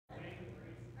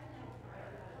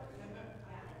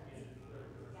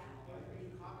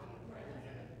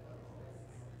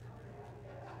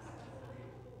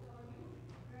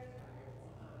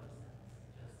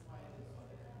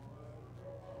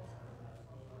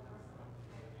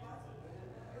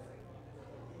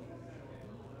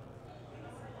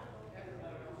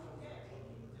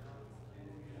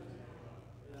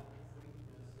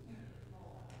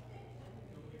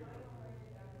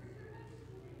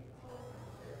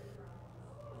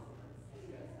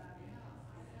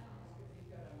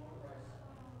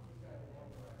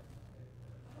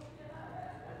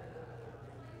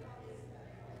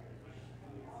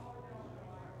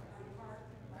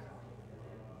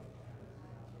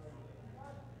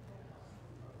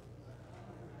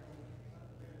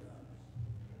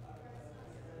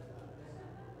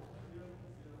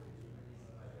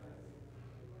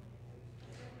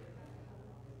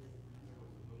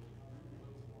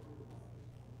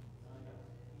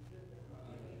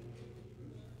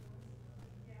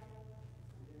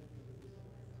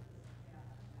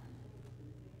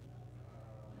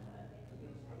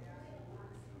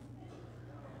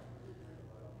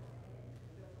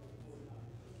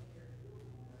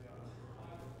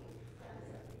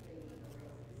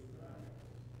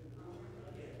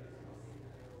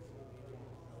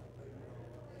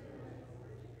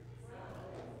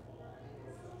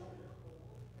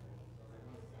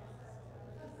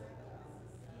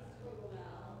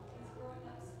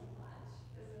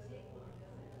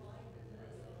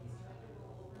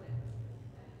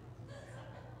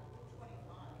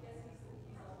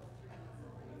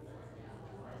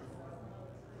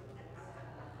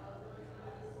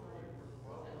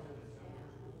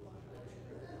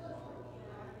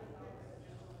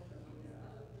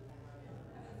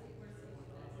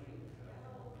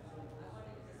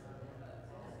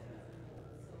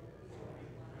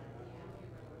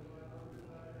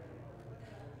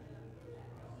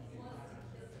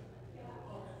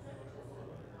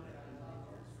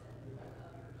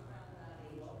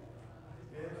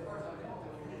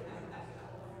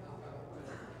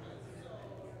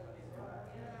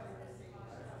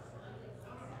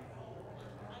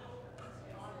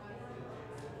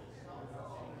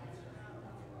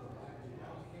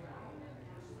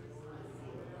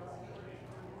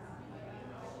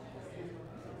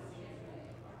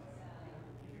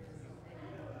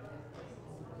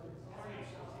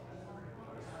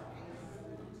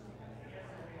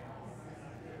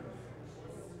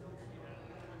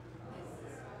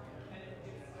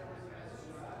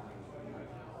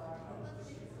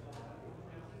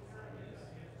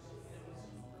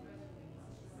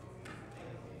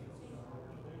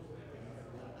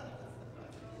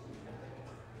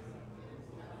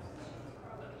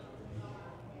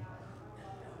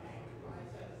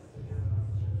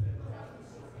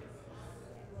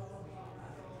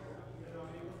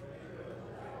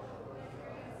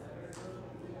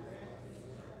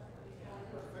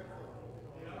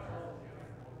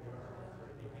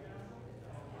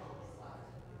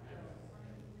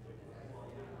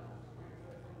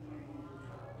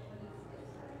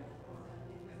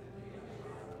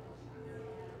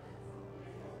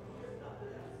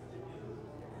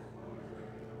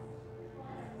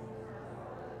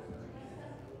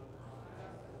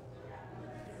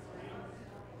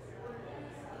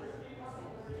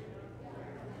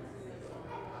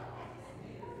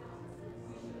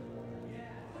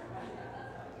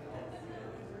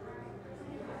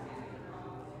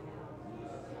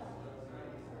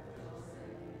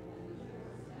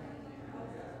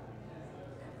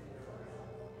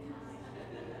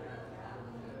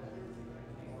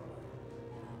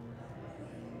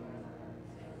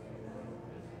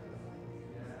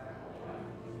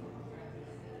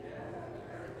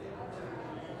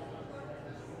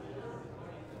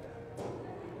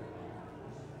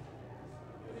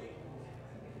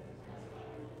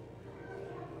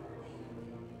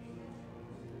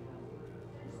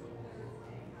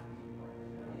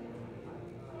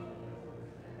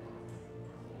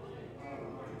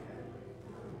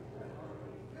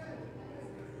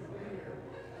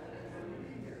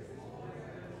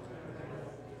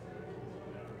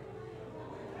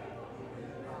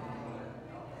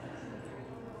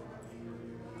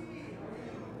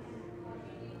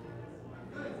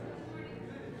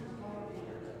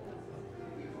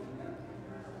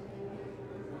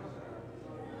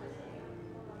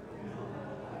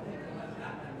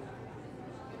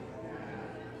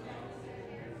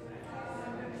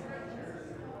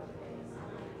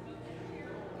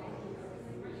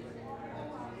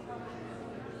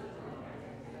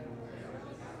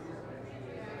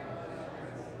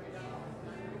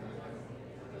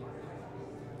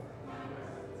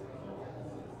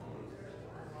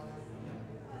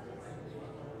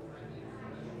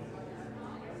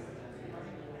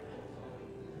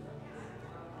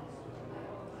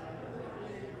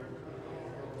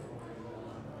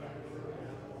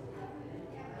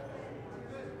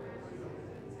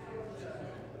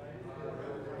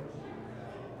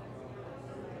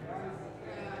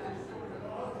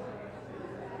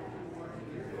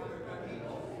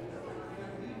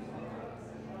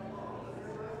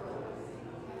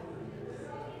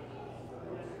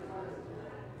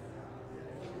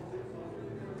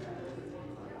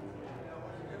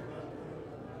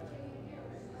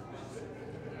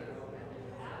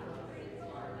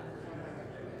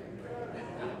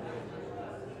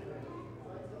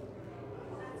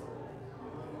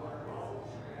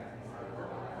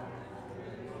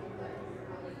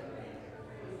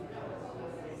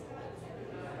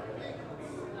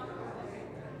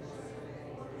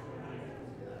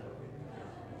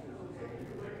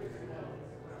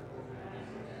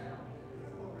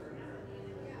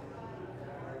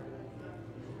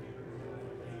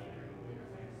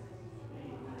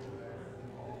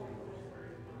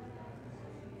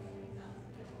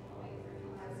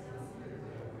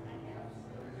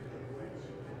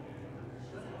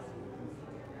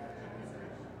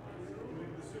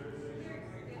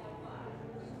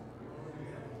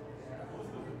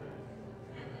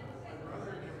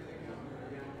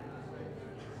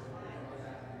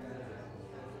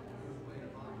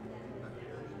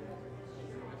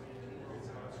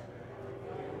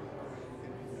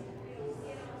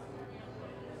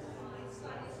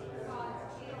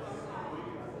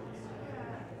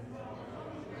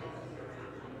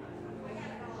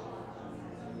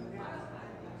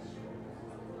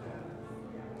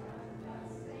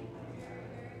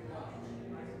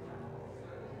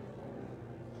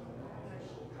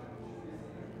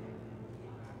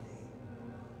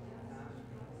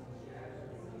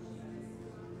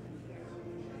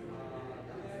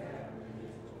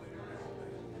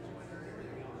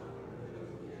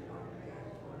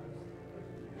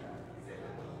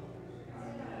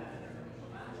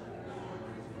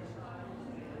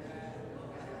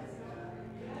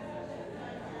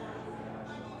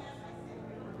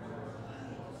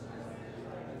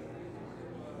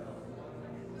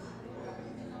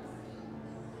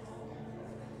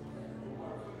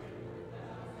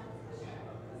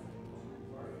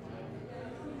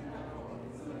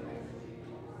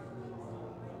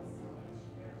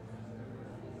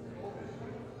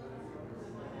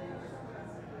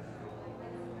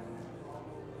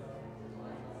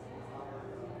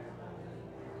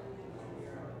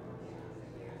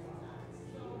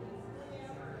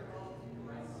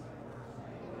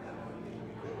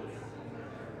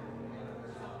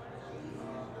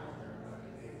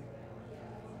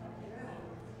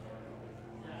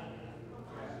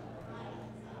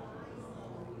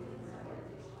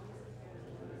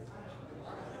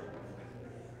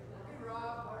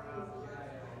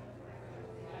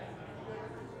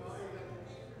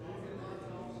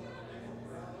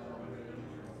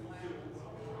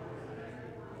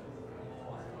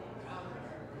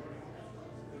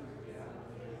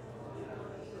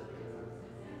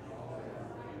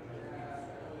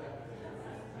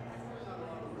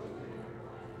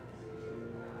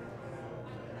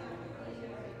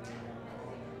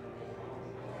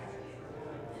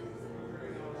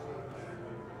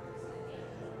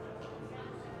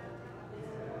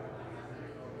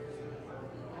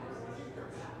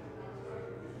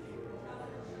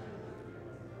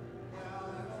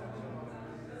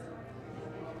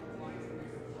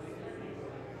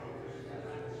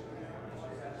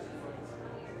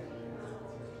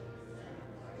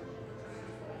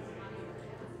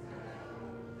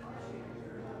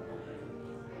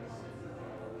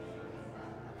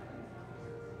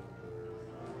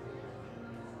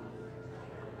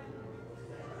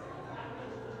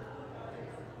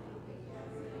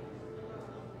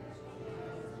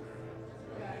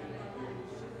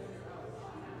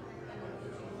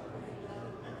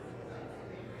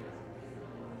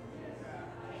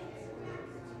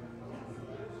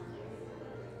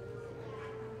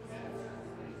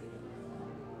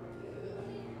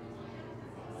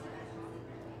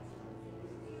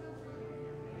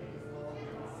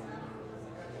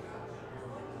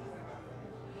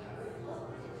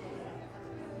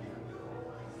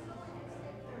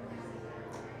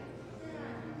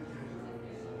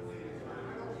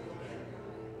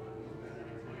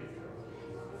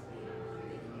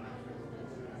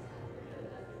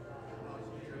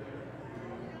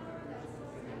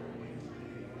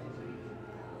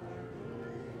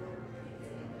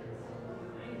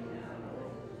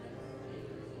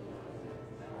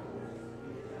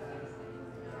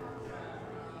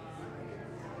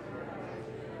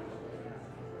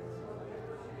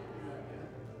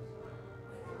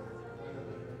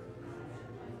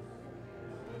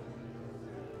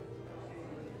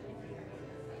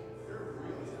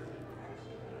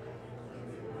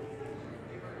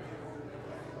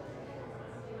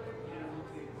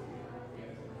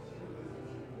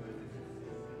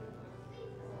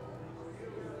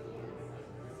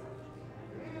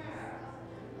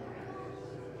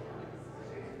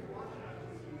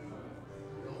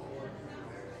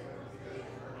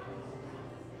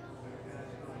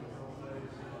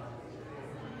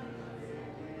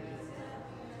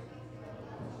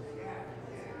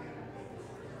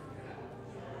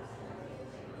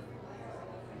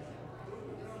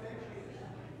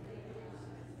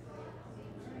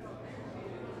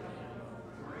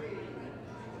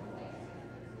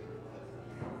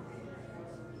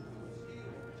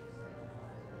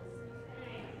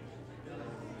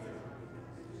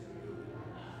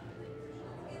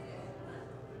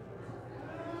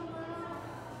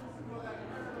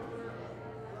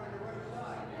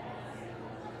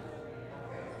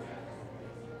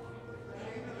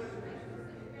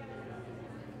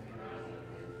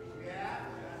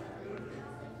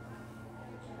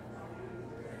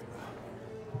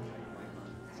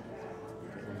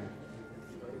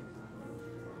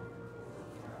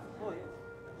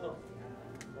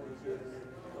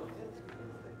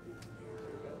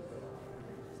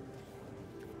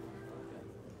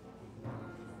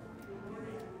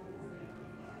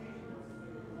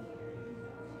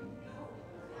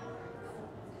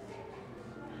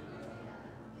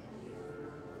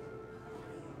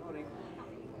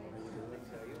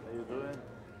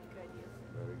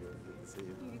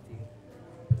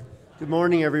Good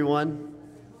morning, everyone.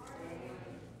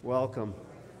 Welcome.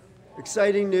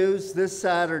 Exciting news this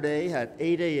Saturday at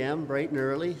 8 a.m., bright and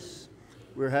early.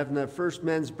 We're having the first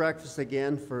men's breakfast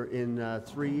again in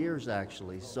 3 years,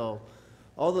 actually. So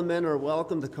all the men are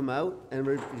welcome to come out, and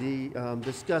we'll be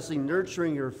discussing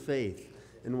nurturing your faith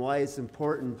and why it's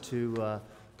important to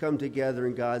come together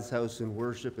in God's house and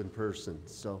worship in person.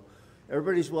 So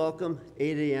everybody's welcome,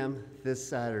 8 a.m. this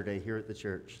Saturday here at the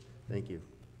church. Thank you.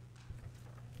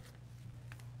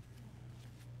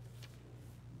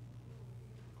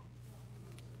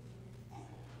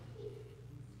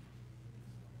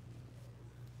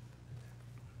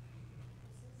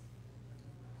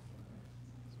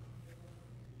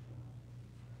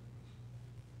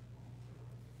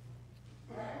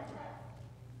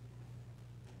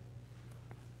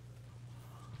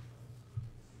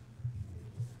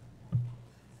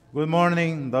 Good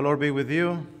morning. The Lord be with you.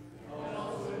 And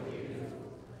also with you.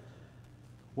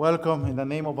 Welcome in the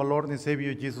name of our Lord and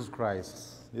Savior Jesus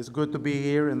Christ. It's good to be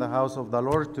here in the house of the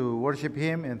Lord to worship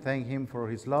Him and thank Him for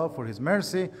His love, for His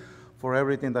mercy, for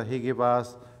everything that He gave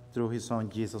us through His Son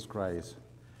Jesus Christ.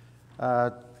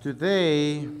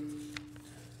 Today,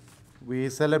 we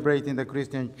celebrate in the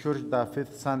Christian Church the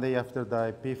fifth Sunday after the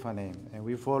Epiphany, and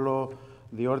we follow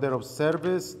the order of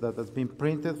service that has been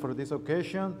printed for this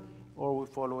occasion, or we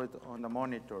follow it on the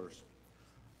monitors.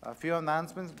 A few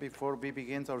announcements before we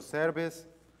begin our service.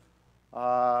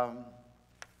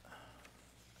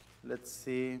 Let's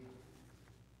see.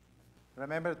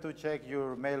 Remember to check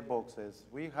your mailboxes.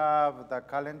 We have the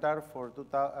calendar for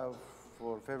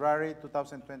February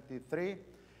 2023,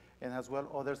 and as well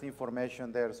others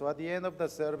information there. So at the end of the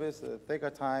service, take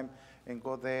a time and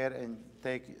go there and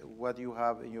take what you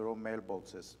have in your own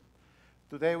mailboxes.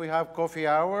 Today we have coffee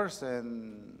hours,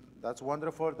 and that's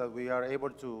wonderful that we are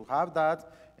able to have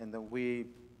that, and that we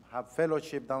have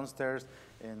fellowship downstairs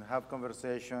and have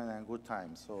conversation and good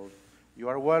time. So you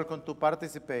are welcome to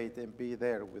participate and be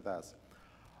there with us.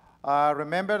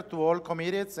 Remember to all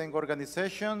committees and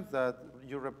organizations that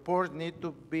your report need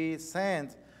to be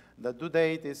sent. The due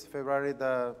date is February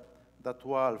the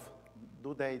 12th.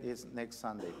 Due date is next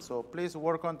Sunday. So please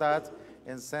work on that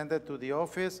and send it to the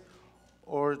office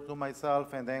or to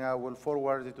myself, and then I will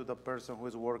forward it to the person who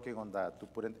is working on that to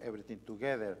put everything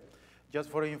together. Just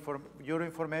for your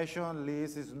information,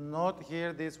 Liz is not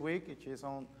here this week. She's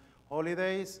on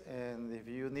holidays, and if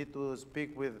you need to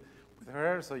speak with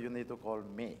her, so you need to call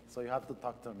me. So you have to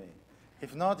talk to me.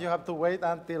 If not, you have to wait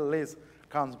until Liz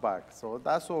comes back. So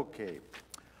that's okay.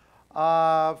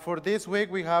 For this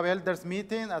week, we have elders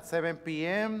meeting at 7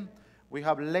 p.m. We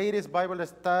have ladies Bible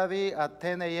study at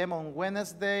 10 a.m. on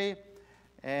Wednesday.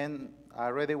 And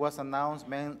already was announced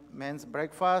men's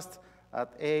breakfast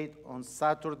at 8 on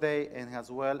Saturday, and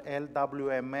as well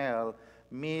LWML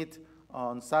meet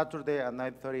on Saturday at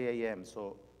 9:30 a.m.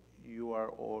 So you are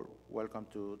all welcome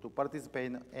to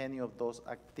participate in any of those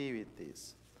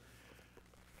activities.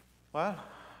 Well,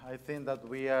 I think that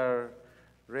we are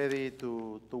ready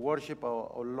to worship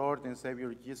our Lord and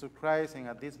Savior Jesus Christ, and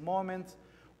at this moment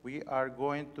we are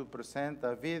going to present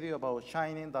a video about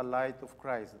shining the light of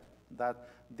Christ. That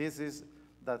this is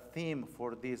the theme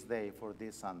for this day, for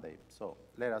this Sunday. So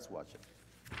let us watch it.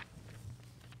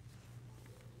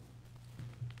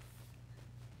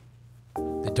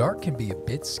 The dark can be a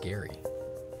bit scary.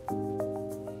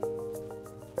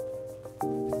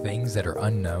 Things that are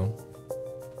unknown,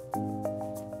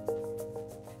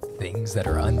 things that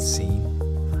are unseen.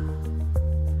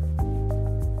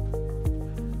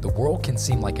 The world can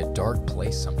seem like a dark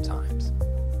place sometimes.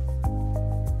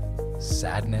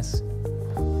 Sadness,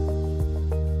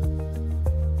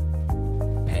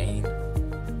 pain,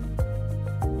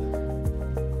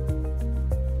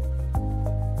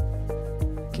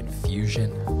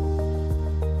 confusion.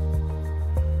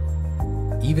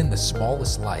 Even the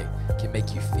smallest light can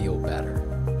make you feel better.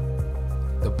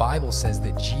 The Bible says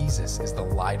that Jesus is the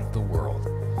light of the world.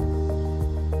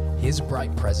 His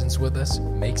bright presence with us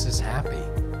makes us happy.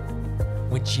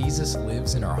 When Jesus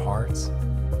lives in our hearts,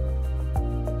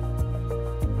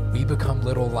 we become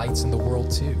little lights in the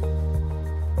world too.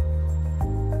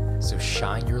 So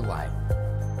shine your light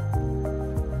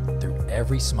through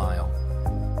every smile,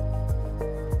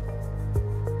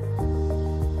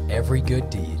 every good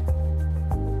deed,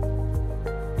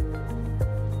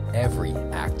 every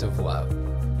act of love.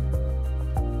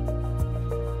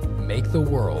 Make the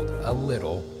world a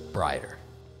little brighter.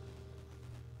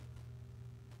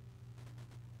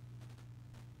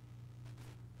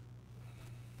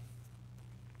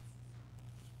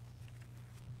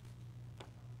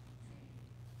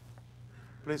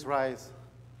 Please rise.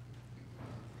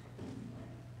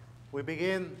 We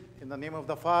begin in the name of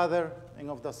the Father, and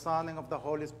of the Son, and of the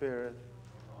Holy Spirit.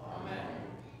 Amen.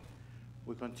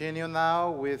 We continue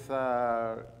now with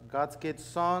God's Kid's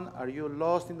song, Are You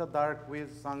Lost in the Dark? We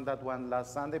sang that one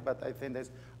last Sunday, but I think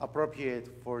that's appropriate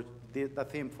for the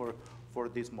theme for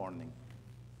this morning.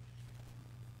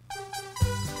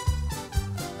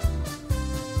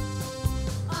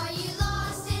 Are you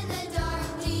lost in the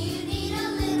dark? Do you need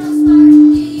a little spark? Do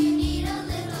you need a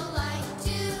little light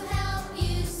to help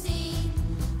you see?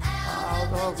 Out of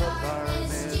the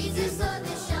darkness, Jesus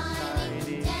is shining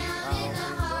down in the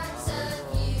hearts of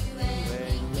you and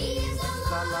me. He is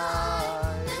the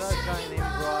light that's shining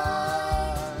bright.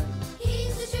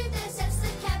 He's the truth that sets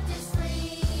the captives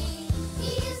free.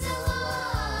 He is the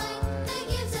light that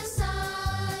gives us sight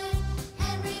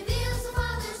and reveals the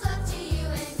Father's love to you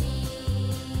and me.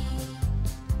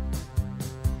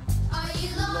 Are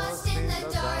you lost in the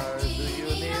dark? Do you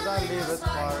need a little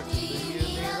spark? Do you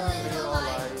need a little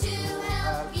light to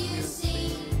help you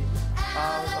see?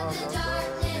 Out of the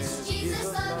darkness,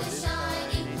 Jesus' love is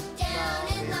shining down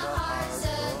in the hearts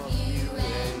of you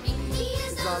and me. He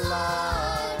is the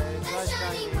light that's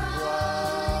shining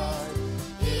bright.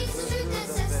 He's the truth that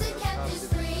sets the captives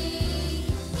free.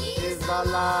 He is the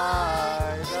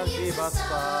light that gives us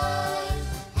sight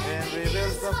and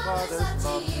reveals the Father's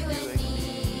love to you and me.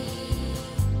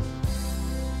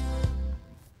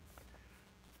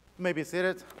 You may be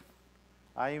seated.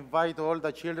 I invite all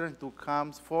the children to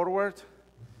come forward,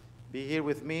 be here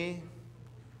with me.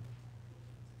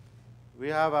 We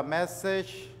have a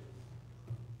message,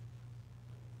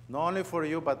 not only for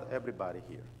you, but everybody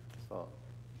here. So,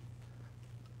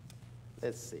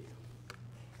 let's see.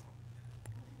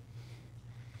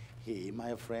 Hey,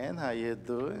 my friend, how you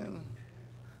doing?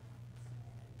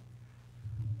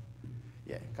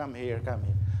 Yeah, come here, come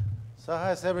here. So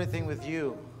how's everything with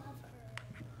you?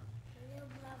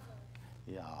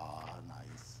 Yeah,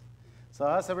 nice. So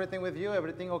how's everything with you?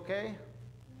 Everything okay?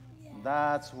 Yeah.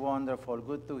 That's wonderful.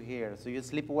 Good to hear. So you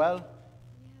sleep well? Yes.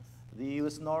 Do you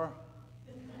snore?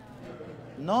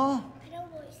 No? I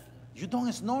don't really sleep. You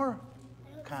don't snore?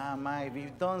 Come on, if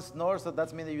you don't snore, so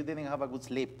that means that you didn't have a good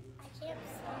sleep. I can't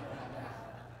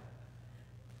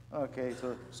sleep. Okay,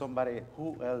 so somebody,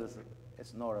 who else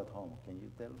snore at home? Can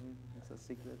you tell me? It's a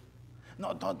secret.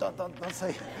 No, don't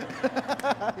say.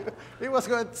 He was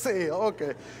going to say,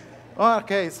 okay.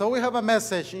 Okay, so we have a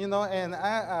message, and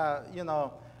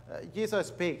Jesus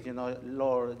speaks,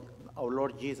 Lord, our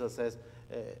Lord Jesus says,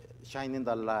 shine in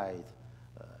the light.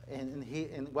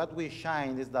 And what we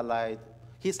shine is the light.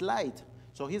 He's light.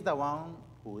 So he's the one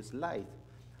who is light.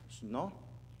 No?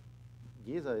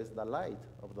 Jesus is the light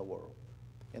of the world.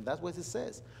 And that's what he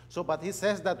says. So, but he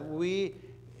says that we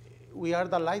are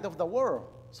the light of the world.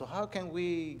 So how can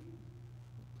we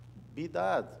be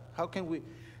that? How can we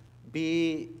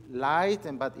be light,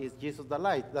 but is Jesus the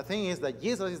light? The thing is that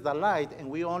Jesus is the light, and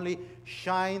we only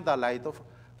shine the light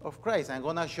of Christ. I'm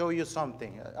going to show you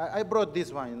something. I brought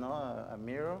this one, a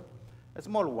mirror, a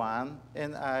small one,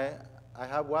 and I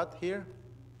have what here?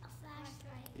 A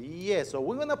flashlight. Yes, so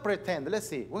we're going to pretend. Let's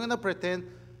see. We're going to pretend.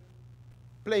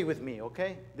 Play with me,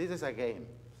 okay? This is a game.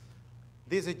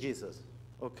 This is Jesus,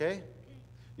 okay?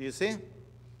 You see?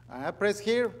 I press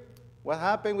here. What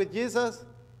happened with Jesus?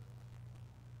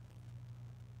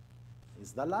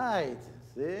 It's the light.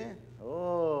 See?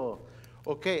 Oh.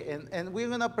 Okay, and we're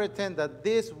going to pretend that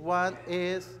this one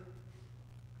is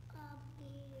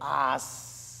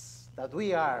us. That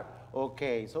we are.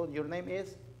 Okay, so your name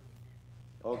is?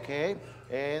 Okay,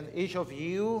 and each of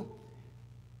you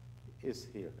is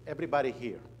here. Everybody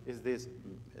here is this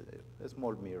a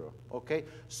small mirror. Okay,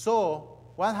 so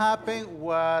what happened?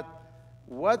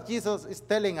 What Jesus is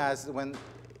telling us when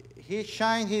he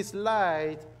shined his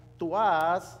light to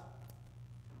us,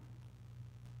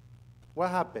 what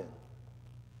happened?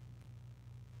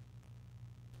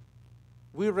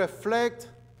 We reflect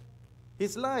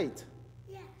his light.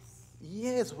 Yes.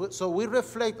 Yes, so we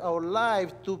reflect our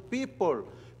life to people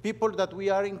that we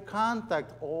are in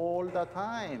contact all the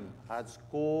time, at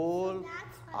school.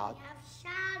 That's why we have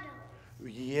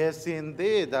shadows. Yes,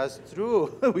 indeed, that's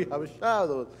true. We have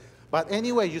shadows. But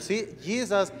anyway, you see,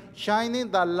 Jesus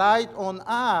shining the light on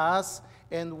us,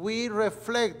 and we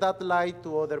reflect that light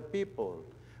to other people.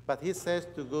 But he says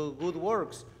to do good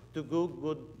works, to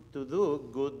do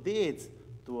good deeds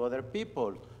to other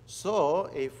people.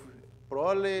 So, if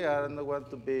probably I don't want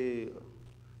to be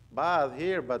bad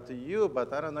here, but to you,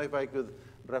 but I don't know if I could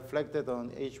reflect it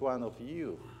on each one of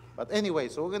you. But anyway,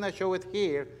 so we're going to show it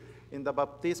here in the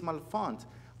baptismal font,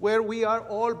 where we are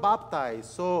all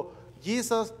baptized. So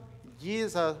Jesus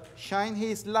Jesus shined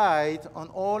his light on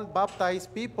all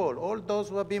baptized people, all those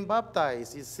who have been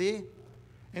baptized, you see?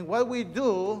 And what we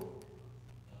do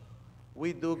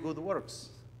good works.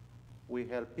 We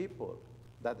help people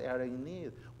that are in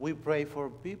need. We pray for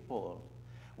people.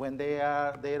 When they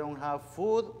don't have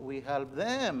food, we help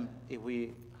them. If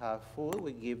we have food,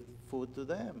 we give food to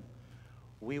them.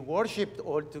 We worship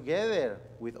all together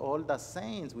with all the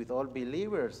saints, with all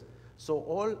believers. So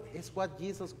all is what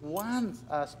Jesus wants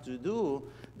us to do,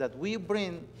 that we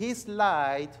bring his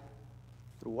light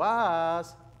through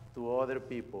us to other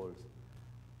people,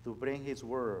 to bring his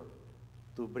word,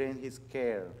 to bring his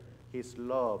care, his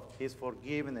love, his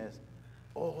forgiveness,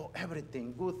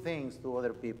 everything, good things to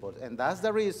other people. And that's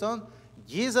the reason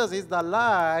Jesus is the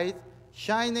light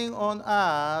shining on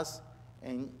us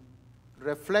and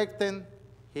reflecting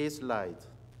his light.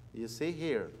 You see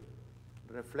here,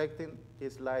 reflecting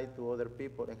his light to other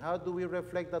people. And how do we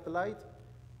reflect that light?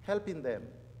 Helping them,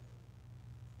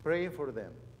 praying for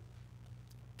them,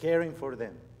 caring for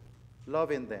them,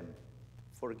 loving them,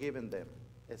 forgiving them,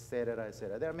 etc.,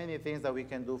 etc. There are many things that we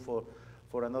can do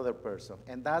for another person.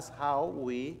 And that's how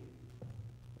we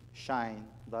shine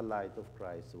the light of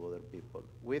Christ to other people,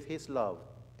 with his love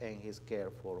and his care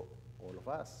for all of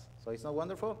us. So it's not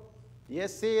wonderful?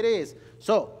 Yes, it is.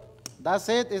 So that's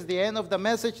it. It's the end of the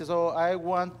message. So I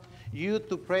want you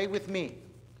to pray with me.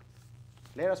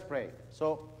 Let us pray.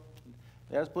 So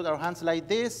let us put our hands like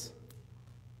this,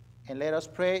 and let us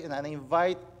pray, and I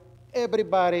invite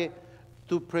everybody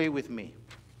to pray with me.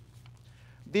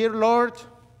 Dear Lord,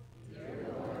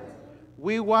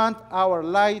 we want our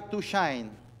light to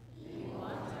shine.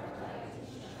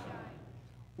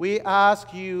 We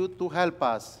ask you to help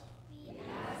us.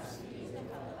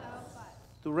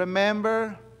 To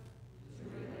remember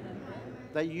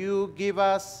that you give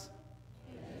us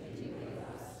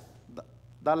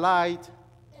the light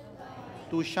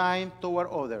to shine toward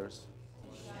others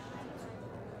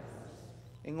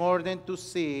in order to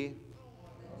see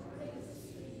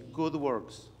good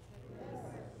works.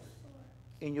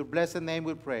 In your blessed name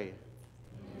we pray.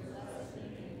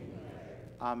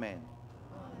 Amen.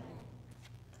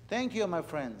 Thank you, my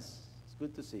friends. It's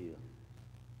good to see you.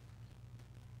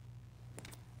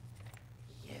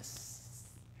 Yes.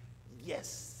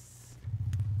 Yes.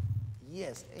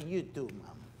 Yes, and you too,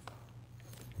 Mom.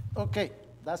 Okay,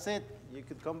 that's it. You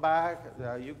could come back.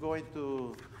 You're going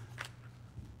to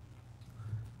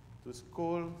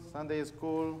school, Sunday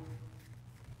school.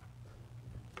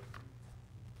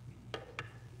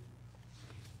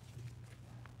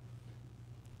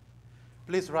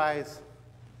 Please rise.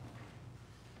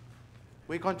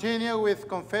 We continue with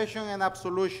confession and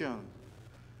absolution.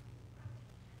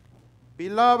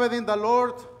 Beloved in the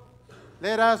Lord,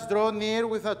 let us draw near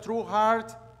with a true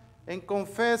heart and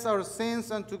confess our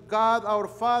sins unto God our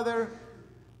Father,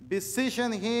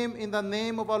 beseeching him in the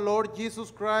name of our Lord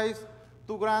Jesus Christ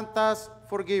to grant us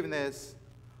forgiveness.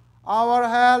 Our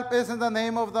help is in the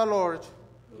name of the Lord,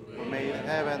 who made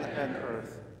heaven and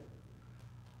earth.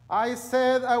 I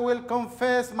said, I will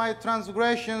confess my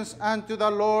transgressions unto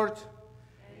the Lord,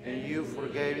 and you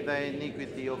forgave the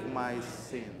iniquity of my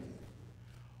sin.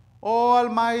 O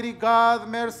Almighty God,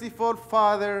 merciful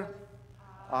Father,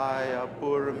 I, a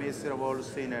poor miserable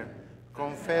sinner,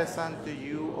 confess unto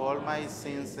you all my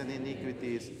sins and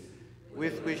iniquities,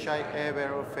 with which I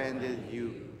ever offended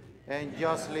you, and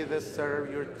justly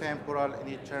deserve your temporal and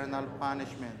eternal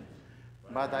punishment.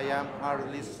 But I am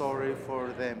heartily sorry for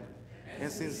them,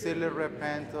 and sincerely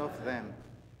repent of them.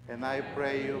 And I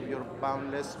pray you of your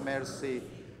boundless mercy,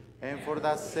 and for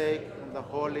the sake of the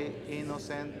holy,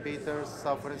 innocent, bitter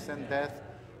sufferings and death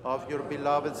of your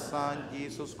beloved Son,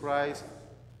 Jesus Christ,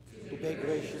 to be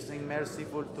gracious and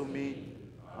merciful to me,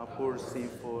 a poor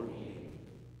sinful.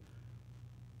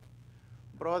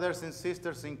 Brothers and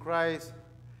sisters in Christ,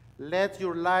 let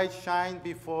your light shine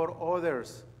before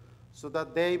others, so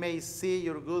that they may see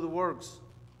your good works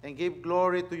and give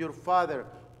glory to your Father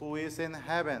who is in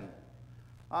heaven.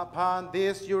 Upon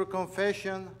this your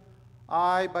confession,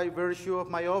 I, by virtue of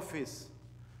my office,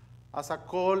 as a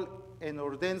called and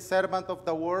ordained servant of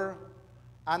the word,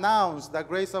 announce the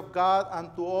grace of God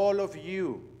unto all of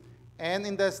you. And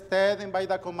in the stead and by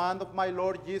the command of my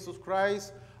Lord Jesus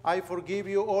Christ, I forgive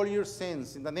you all your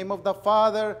sins. In the name of the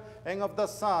Father, and of the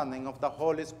Son, and of the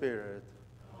Holy Spirit.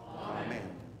 Amen.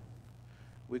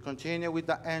 We continue with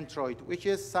the introit, which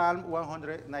is Psalm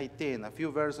 119, a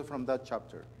few verses from that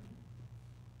chapter.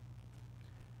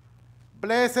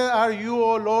 Blessed are you,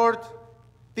 O Lord,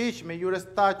 teach me your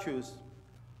statutes.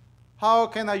 How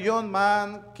can a young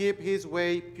man keep his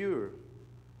way pure?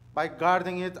 By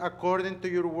guarding it according to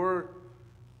your word.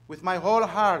 With my whole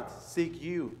heart seek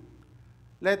you.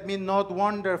 Let me not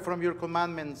wander from your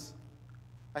commandments.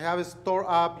 I have stored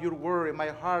up your word in my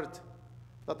heart,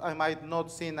 that I might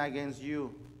not sin against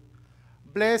you.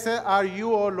 Blessed are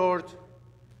you, O Lord.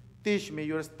 Teach me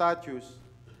your statutes.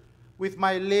 With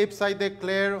my lips I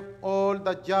declare all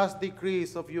the just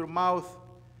decrees of your mouth.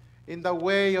 In the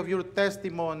way of your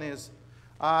testimonies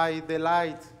I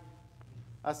delight,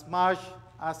 as much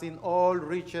as in all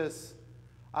riches.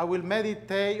 I will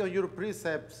meditate on your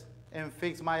precepts and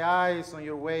fix my eyes on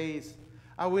your ways.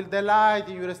 I will delight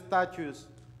in your statutes.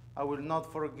 I will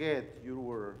not forget your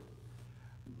word.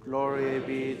 Glory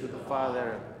be to the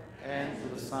Father, and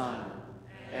to the Son,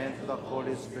 and to the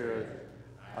Holy Spirit,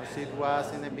 as it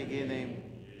was in the beginning,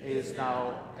 is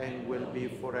now, and will be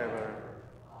forever.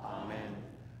 Amen.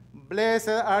 Blessed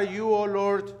are you, O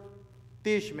Lord.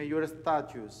 Teach me your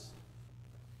statutes.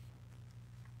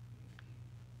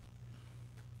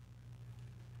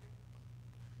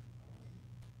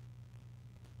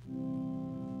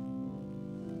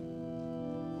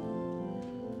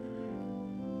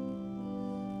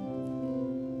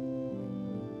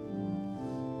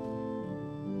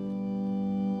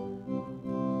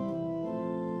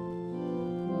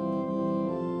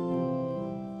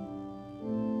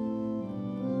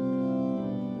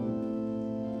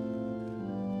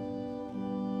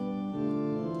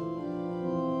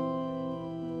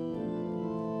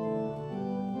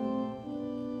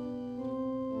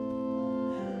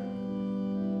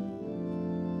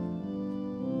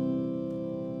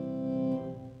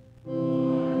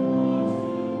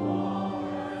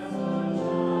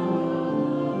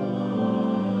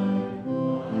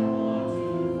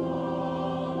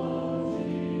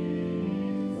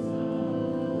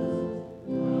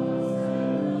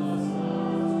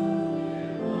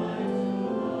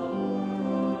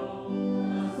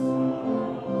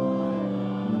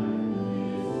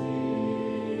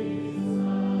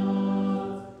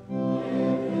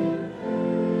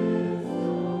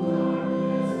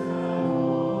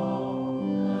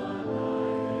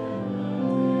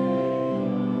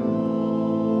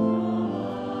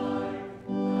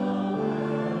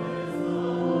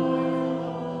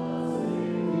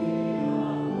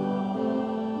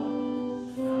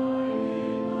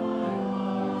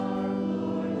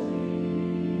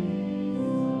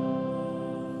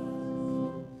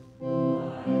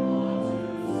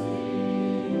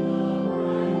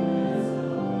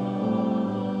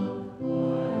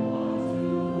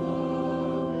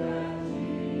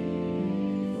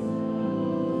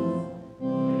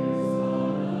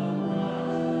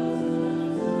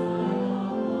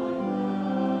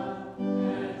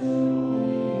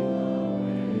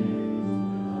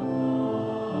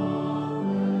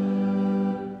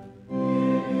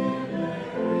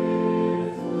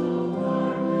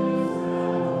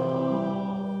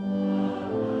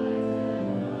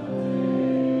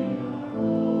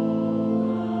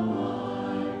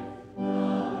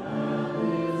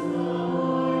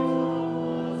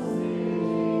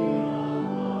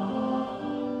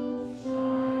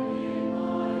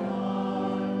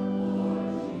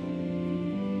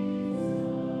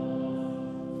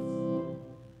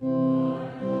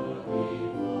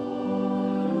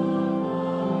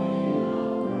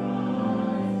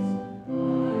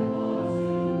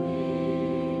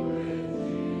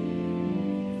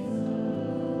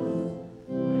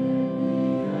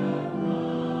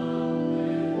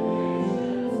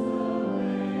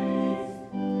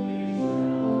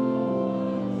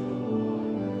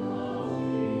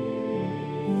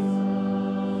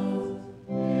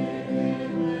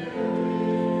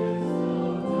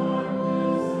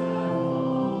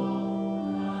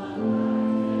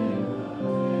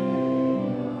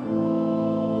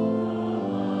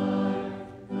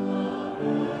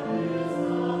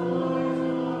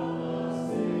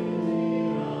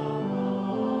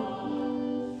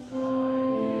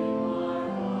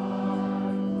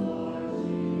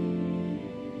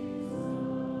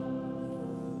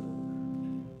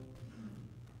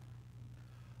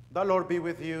 The Lord be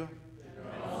with you.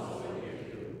 And also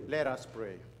with you. Let us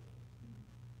pray.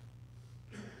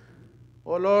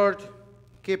 O Lord,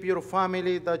 keep your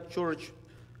family, the church,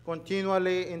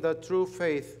 continually in the true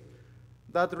faith,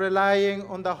 that relying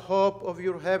on the hope of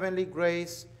your heavenly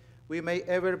grace, we may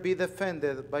ever be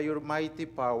defended by your mighty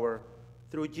power.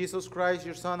 Through Jesus Christ,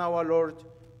 your Son, our Lord,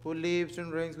 who lives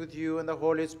and reigns with you and the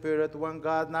Holy Spirit, one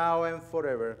God, now and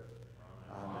forever.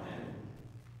 Amen.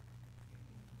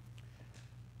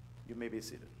 You may be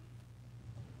seated.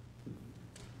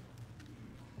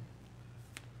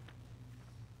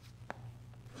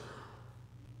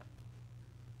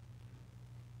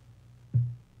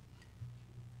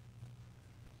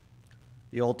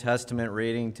 The Old Testament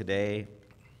reading today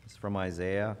is from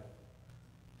Isaiah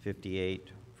 58,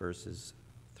 verses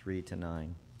 3 to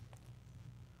 9.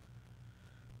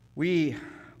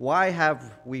 Why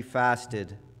have we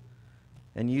fasted,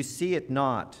 and you see it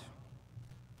not?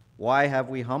 Why have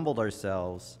we humbled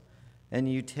ourselves,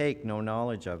 and you take no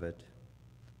knowledge of it?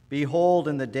 Behold,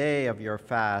 in the day of your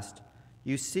fast,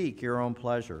 you seek your own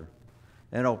pleasure,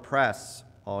 and oppress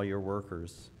all your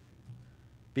workers.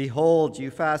 Behold, you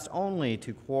fast only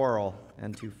to quarrel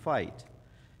and to fight,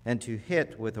 and to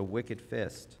hit with a wicked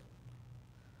fist.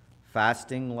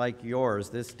 Fasting like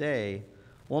yours this day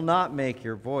will not make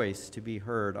your voice to be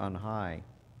heard on high.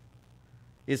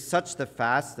 Is such the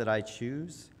fast that I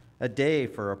choose, a day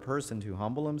for a person to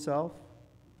humble himself?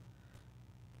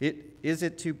 Is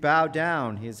it to bow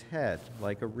down his head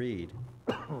like a reed,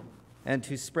 and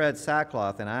to spread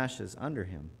sackcloth and ashes under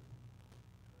him?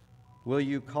 Will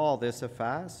you call this a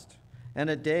fast,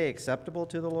 and a day acceptable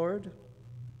to the Lord?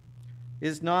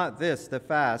 Is not this the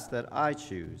fast that I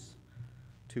choose,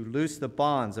 to loose the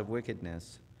bonds of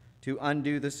wickedness, to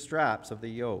undo the straps of the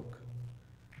yoke,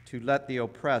 to let the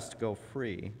oppressed go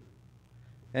free,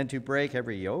 and to break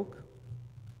every yoke?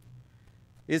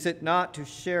 Is it not to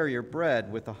share your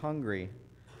bread with the hungry,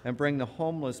 and bring the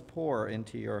homeless poor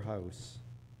into your house?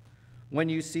 When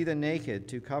you see the naked,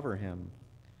 to cover him,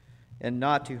 and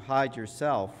not to hide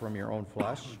yourself from your own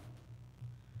flesh?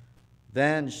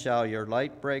 Then shall your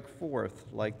light break forth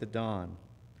like the dawn,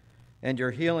 and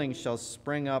your healing shall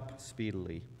spring up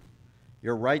speedily.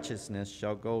 Your righteousness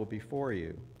shall go before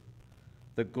you.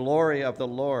 The glory of the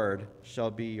Lord shall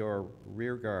be your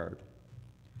rear guard.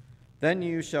 Then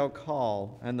you shall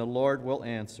call, and the Lord will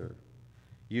answer.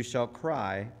 You shall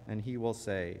cry, and he will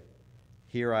say,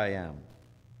 Here I am.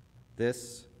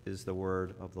 This is the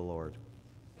word of the Lord.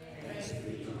 Thanks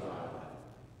be to God.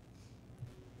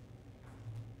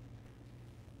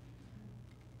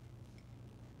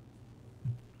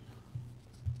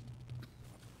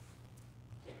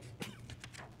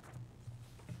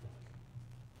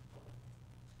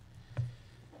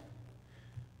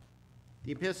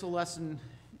 The epistle lesson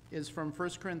is from 1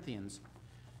 Corinthians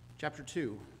chapter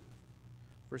 2,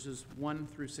 verses 1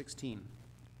 through 16.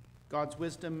 God's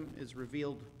wisdom is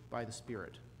revealed by the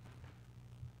Spirit.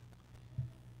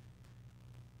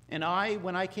 And I,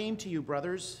 when I came to you,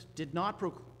 brothers, did not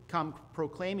come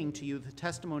proclaiming to you the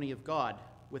testimony of God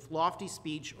with lofty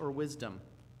speech or wisdom.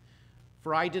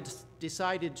 For I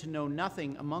decided to know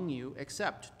nothing among you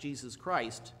except Jesus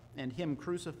Christ and him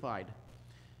crucified.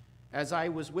 As I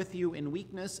was with you in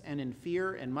weakness and in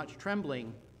fear and much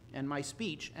trembling, and my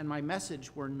speech and my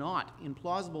message were not in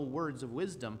plausible words of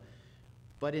wisdom,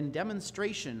 but in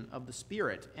demonstration of the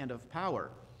Spirit and of power,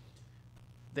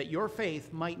 that your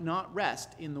faith might not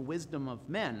rest in the wisdom of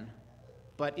men,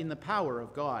 but in the power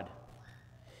of God.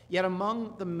 Yet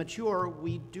among the mature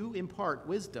we do impart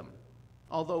wisdom,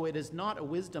 although it is not a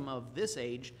wisdom of this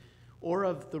age or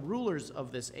of the rulers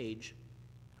of this age,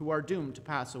 who are doomed to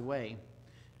pass away.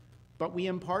 But we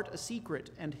impart a secret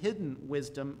and hidden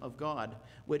wisdom of God,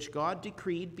 which God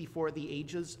decreed before the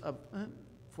ages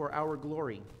for our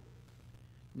glory.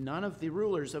 None of the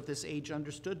rulers of this age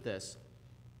understood this,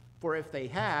 for if they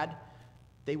had,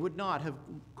 they would not have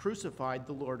crucified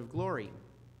the Lord of glory.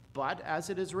 But as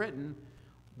it is written,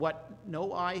 what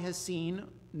no eye has seen,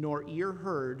 nor ear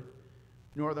heard,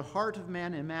 nor the heart of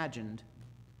man imagined,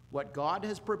 what God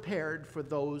has prepared for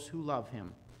those who love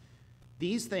him.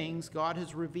 These things God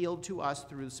has revealed to us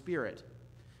through the Spirit.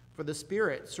 For the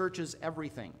Spirit searches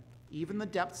everything, even the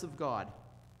depths of God.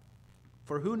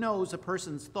 For who knows a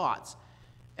person's thoughts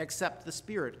except the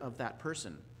spirit of that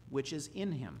person, which is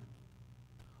in him?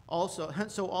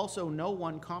 So also no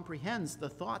one comprehends the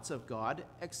thoughts of God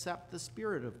except the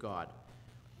Spirit of God.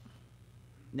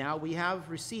 Now we have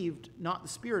received not the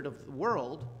spirit of the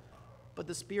world, but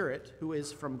the Spirit who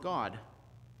is from God,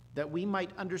 that we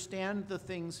might understand the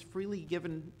things freely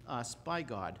given us by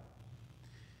God.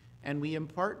 And we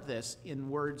impart this in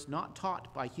words not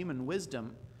taught by human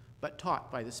wisdom, but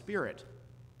taught by the Spirit,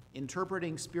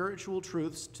 interpreting spiritual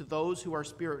truths to those who are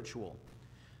spiritual.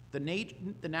 The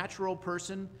natural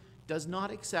person does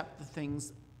not accept the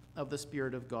things of the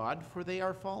Spirit of God, for they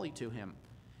are folly to him,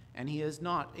 and he is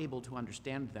not able to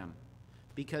understand them,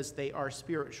 because they are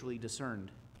spiritually discerned.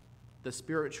 The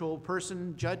spiritual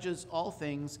person judges all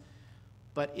things,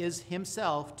 but is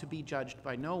himself to be judged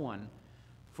by no one.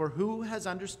 For who has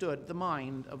understood the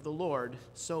mind of the Lord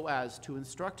so as to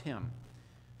instruct him?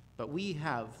 But we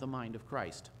have the mind of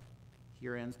Christ.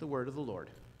 Here ends the word of the Lord.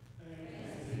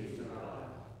 Thanks be to God.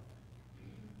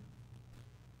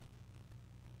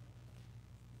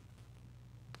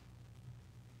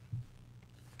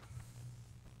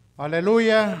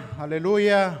 Alleluia,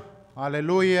 alleluia,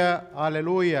 alleluia,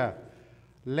 alleluia.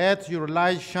 Let your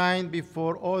light shine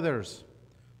before others,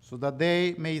 so that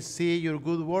they may see your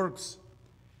good works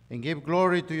and give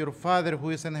glory to your Father who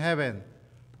is in heaven.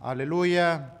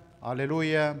 Alleluia,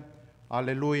 alleluia,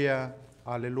 alleluia,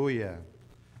 alleluia.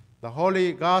 The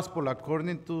Holy Gospel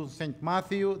according to St.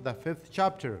 Matthew, the 5th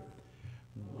chapter.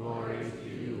 Glory to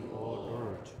you, O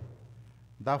Lord.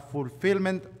 The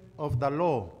fulfillment of the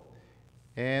law.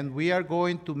 And we are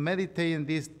going to meditate in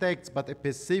these texts, but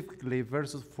specifically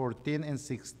verses 14 and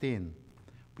 16.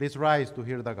 Please rise to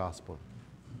hear the gospel.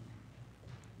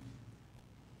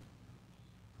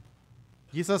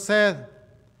 Jesus said,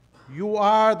 "You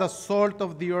are the salt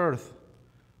of the earth,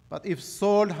 but if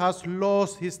salt has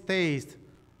lost his taste,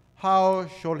 how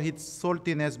shall its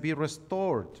saltiness be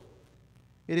restored?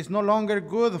 It is no longer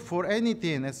good for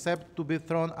anything except to be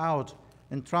thrown out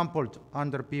and trampled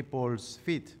under people's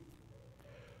feet.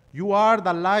 You are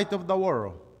the light of the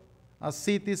world. A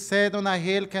city set on a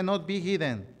hill cannot be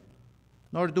hidden,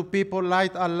 nor do people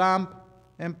light a lamp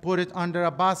and put it under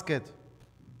a basket,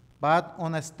 but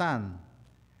on a stand,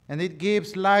 and it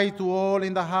gives light to all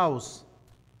in the house.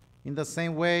 In the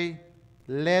same way,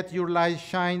 let your light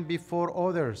shine before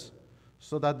others,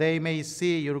 so that they may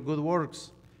see your good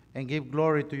works and give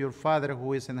glory to your Father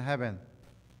who is in heaven.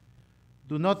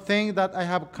 Do not think that I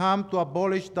have come to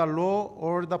abolish the law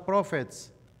or the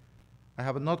prophets. I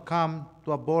have not come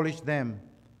to abolish them,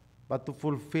 but to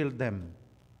fulfill them.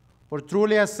 For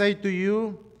truly I say to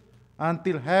you,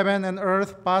 until heaven and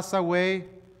earth pass away,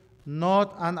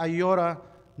 not an iota,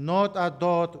 not a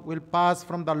dot will pass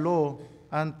from the law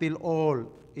until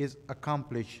all is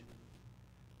accomplished.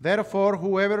 Therefore,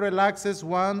 whoever relaxes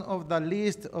one of the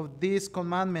least of these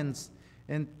commandments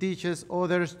and teaches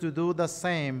others to do the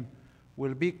same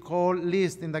will be called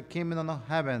least in the kingdom of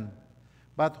heaven.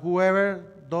 But whoever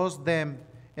does them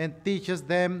and teaches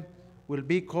them will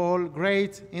be called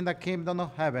great in the kingdom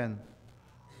of heaven.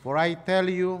 For I tell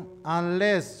you,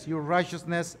 unless your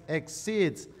righteousness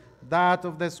exceeds that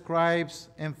of the scribes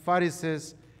and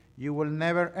Pharisees, you will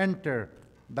never enter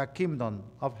the kingdom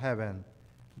of heaven."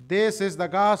 This is the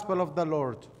gospel of the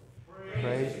Lord.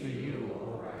 Praise to you,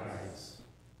 O Christ.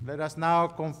 Let us now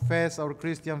confess our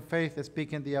Christian faith,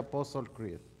 speaking the Apostle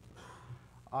Creed.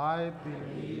 I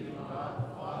believe in God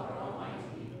the Father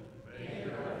Almighty,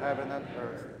 maker of heaven and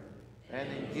earth, and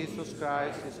in Jesus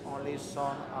Christ, his only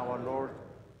Son, our Lord,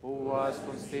 who was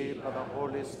conceived by the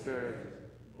Holy Spirit,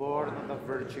 born of the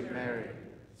Virgin Mary,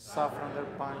 suffered under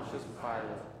Pontius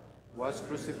Pilate, was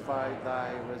crucified,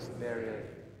 died, was buried.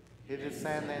 He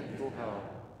descended into hell.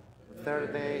 The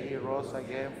third day he rose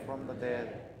again from the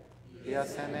dead. He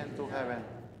ascended into heaven,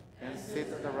 and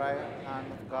sits at the right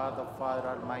hand of God the Father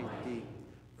Almighty.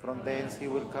 From thence he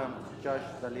will come to judge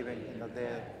the living and the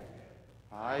dead.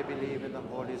 I believe in the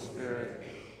Holy Spirit,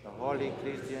 the holy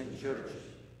Christian Church,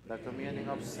 the communion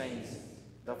of saints,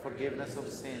 the forgiveness of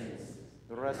sins,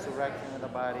 the resurrection of the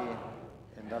body,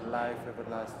 and the life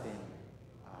everlasting.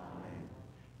 Amen.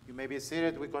 You may be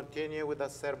seated. We continue with the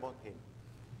sermon hymn.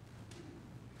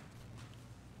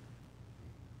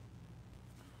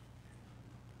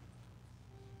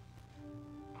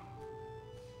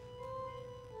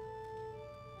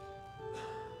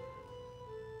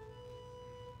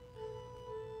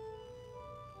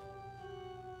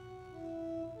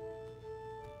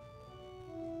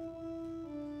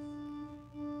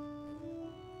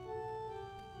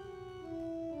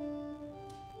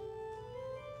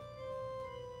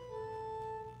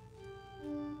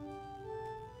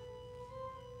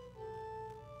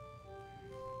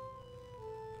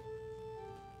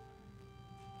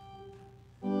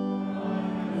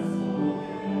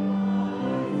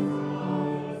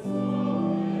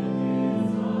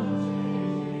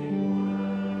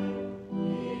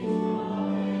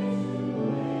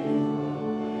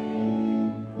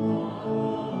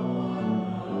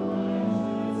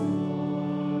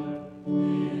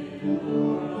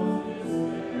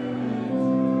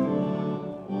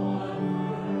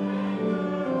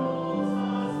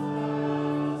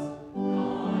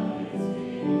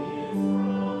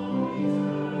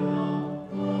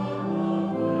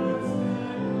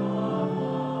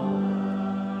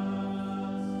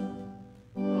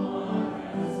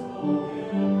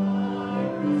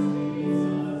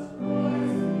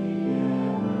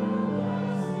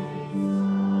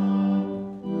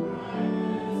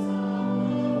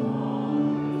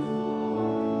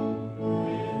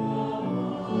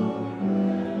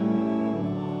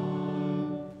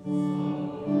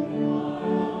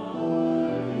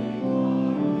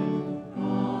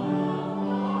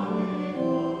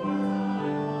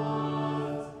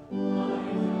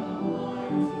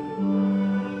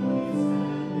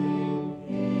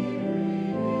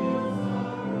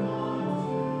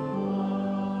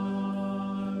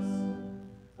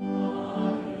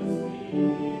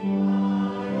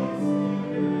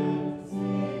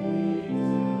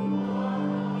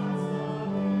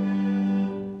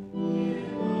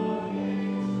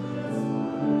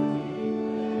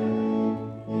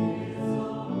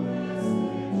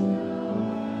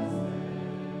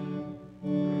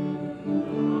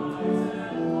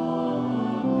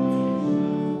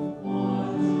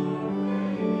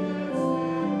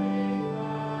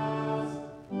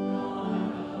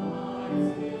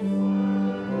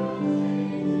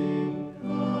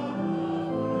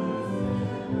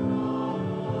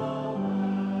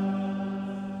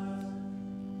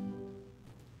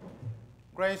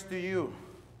 Grace to you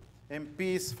and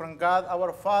peace from God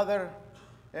our Father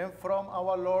and from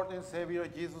our Lord and Savior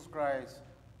Jesus Christ.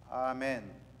 Amen.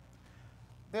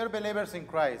 Dear believers in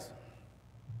Christ,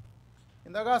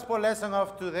 in the gospel lesson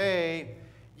of today,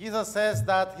 Jesus says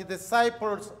that his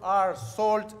disciples are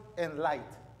salt and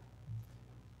light.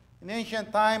 In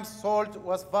ancient times, salt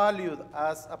was valued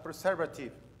as a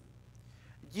preservative.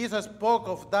 Jesus spoke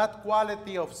of that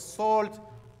quality of salt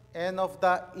and of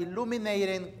the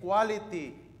illuminating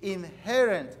quality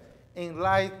inherent in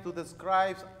light to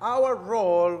describe our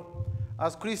role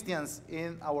as Christians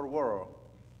in our world.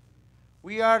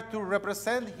 We are to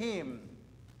represent him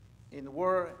in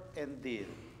word and deed.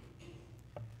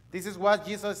 This is what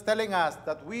Jesus is telling us,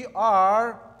 that we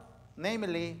are,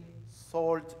 namely,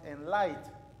 salt and light.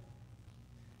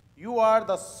 You are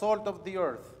the salt of the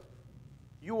earth.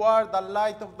 You are the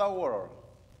light of the world.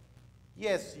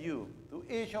 Yes, you, to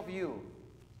each of you,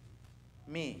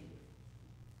 me.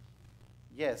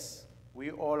 Yes, we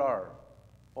all are,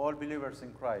 all believers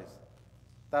in Christ.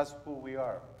 That's who we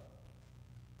are.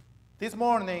 This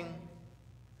morning,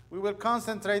 we will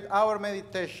concentrate our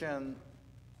meditation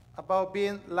about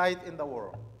being light in the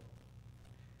world.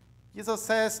 Jesus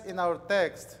says in our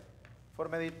text for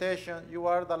meditation, you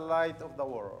are the light of the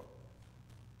world.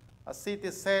 A city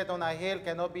set on a hill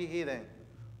cannot be hidden,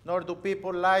 nor do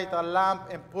people light a lamp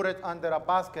and put it under a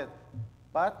basket,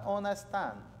 but on a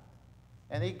stand,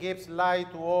 and it gives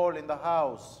light to all in the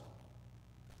house.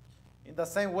 In the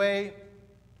same way,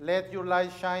 let your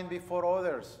light shine before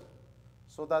others,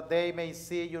 so that they may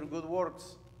see your good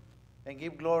works and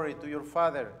give glory to your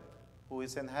Father who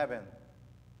is in heaven.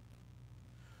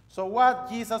 So what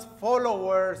Jesus'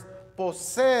 followers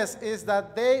possess is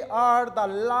that they are the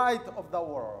light of the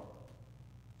world.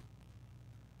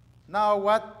 Now,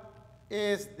 what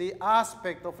is the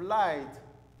aspect of light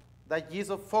that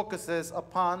Jesus focuses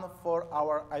upon for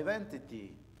our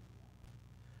identity?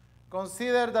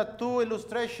 Consider the two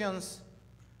illustrations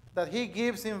that he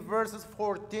gives in verses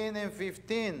 14 and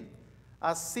 15.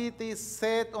 A city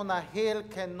set on a hill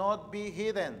cannot be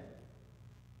hidden.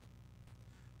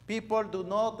 People do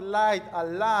not light a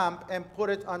lamp and put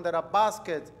it under a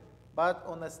basket, but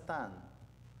on a stand.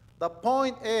 The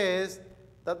point is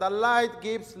that the light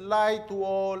gives light to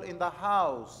all in the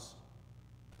house.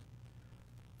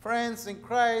 Friends in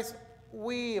Christ,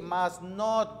 we must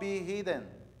not be hidden.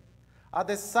 A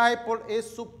disciple is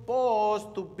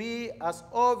supposed to be as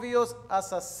obvious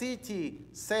as a city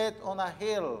set on a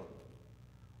hill.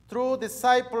 True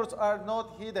disciples are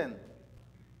not hidden.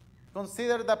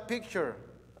 Consider the picture.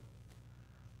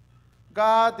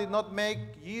 God did not make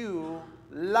you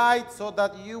light so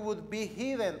that you would be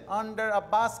hidden under a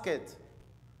basket.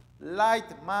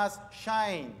 Light must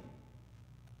shine.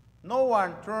 No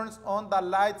one turns on the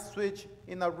light switch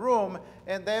in a room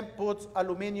and then puts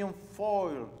aluminum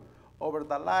foil over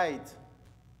the light.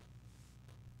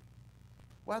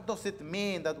 What does it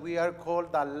mean that we are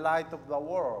called the light of the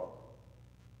world?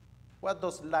 What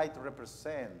does light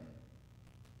represent?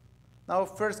 Now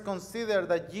first consider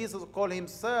that Jesus called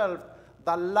himself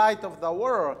the light of the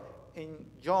world. In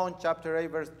John chapter 8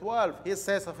 verse 12, he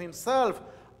says of himself,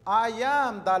 I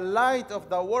am the light of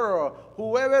the world.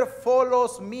 Whoever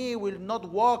follows me will not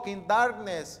walk in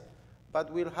darkness,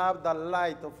 but will have the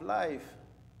light of life.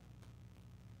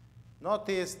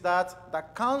 Notice that the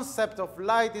concept of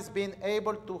light is being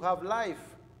able to have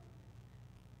life.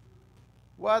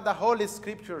 What the Holy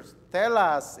Scriptures tell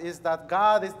us is that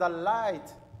God is the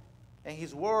light, and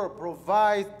his word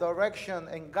provides direction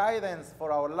and guidance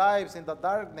for our lives in the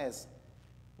darkness.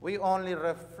 We only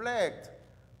reflect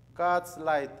God's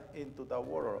light into the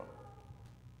world.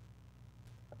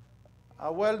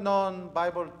 A well-known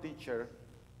Bible teacher,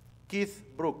 Keith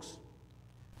Brooks,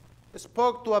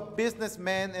 spoke to a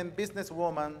businessman and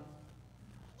businesswoman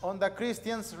on the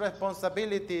Christian's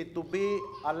responsibility to be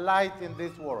a light in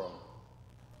this world.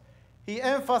 He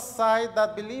emphasized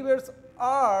that believers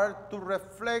are to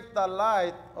reflect the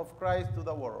light of Christ to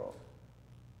the world.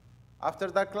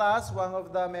 After the class, one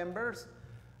of the members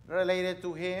related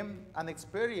to him an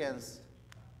experience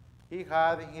he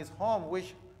had in his home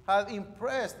which had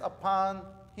impressed upon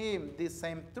him this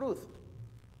same truth.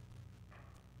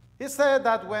 He said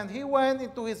that when he went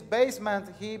into his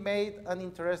basement, he made an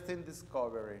interesting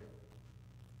discovery.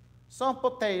 Some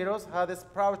potatoes had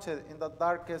sprouted in the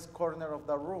darkest corner of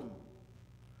the room.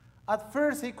 At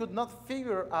first, he could not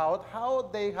figure out how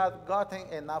they had gotten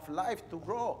enough life to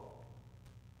grow.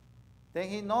 Then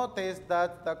he noticed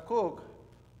that the cook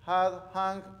had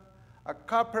hung a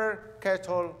copper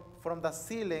kettle from the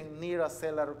ceiling near a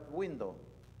cellar window.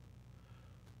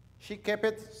 She kept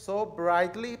it so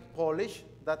brightly polished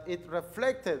that it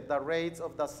reflected the rays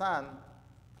of the sun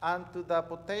onto the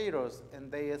potatoes,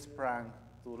 and they sprang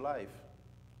to life.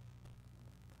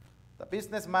 The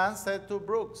businessman said to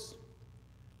Brooks,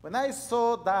 "When I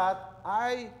saw that,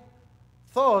 I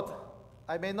thought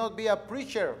I may not be a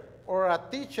preacher or a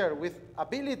teacher with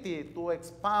ability to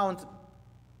expound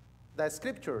the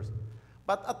scriptures,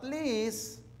 but at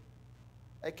least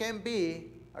I can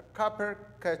be a copper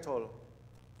kettle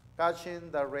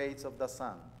catching the rays of the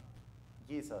sun,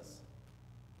 Jesus,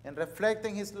 and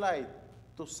reflecting his light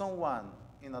to someone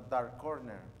in a dark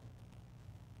corner."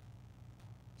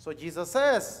 So Jesus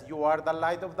says, "You are the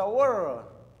light of the world.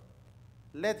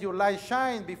 Let your light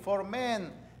shine before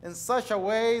men in such a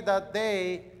way that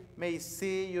they may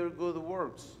see your good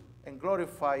works and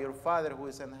glorify your Father who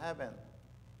is in heaven."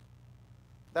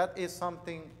 That is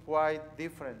something quite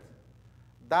different.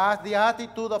 That's the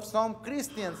attitude of some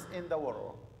Christians in the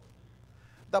world.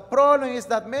 The problem is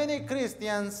that many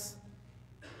Christians,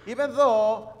 even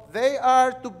though they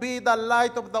are to be the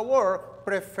light of the world,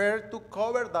 prefer to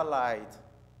cover the light,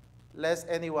 lest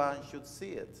anyone should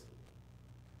see it.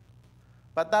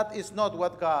 But that is not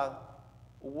what God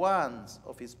wants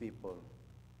of his people.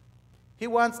 He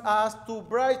wants us to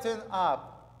brighten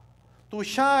up, to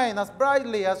shine as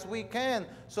brightly as we can,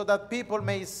 so that people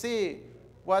may see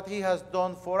what he has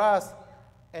done for us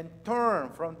and turn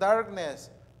from darkness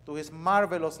to his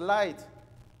marvelous light.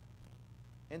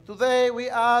 And today we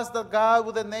ask that God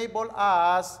would enable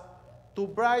us to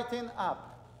brighten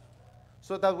up,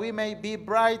 so that we may be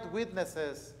bright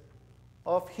witnesses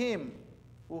of him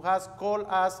who has called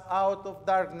us out of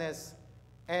darkness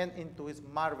and into his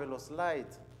marvelous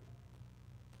light.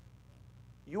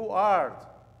 You are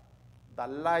the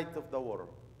light of the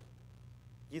world.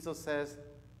 Jesus says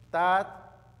that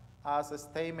as a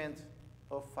statement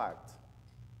of fact.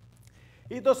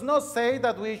 He does not say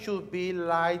that we should be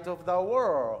light of the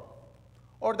world,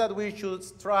 or that we should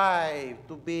strive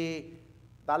to be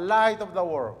the light of the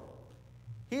world.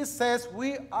 He says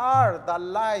we are the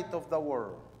light of the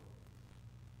world.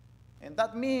 And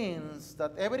that means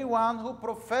that everyone who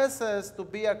professes to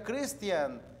be a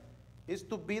Christian is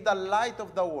to be the light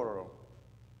of the world.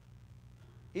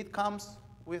 It comes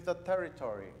with the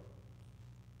territory.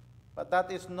 But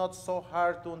that is not so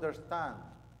hard to understand.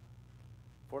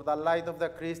 For the light of the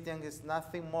Christian is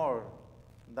nothing more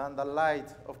than the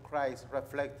light of Christ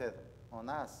reflected on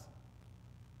us.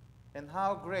 And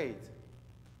how great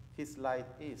his light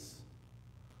is.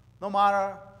 No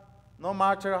matter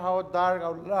how dark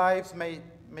our lives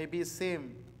may be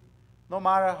seen, no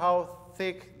matter how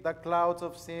thick the clouds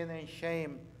of sin and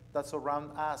shame that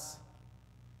surround us,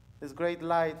 this great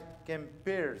light can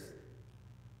pierce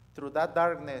through that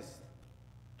darkness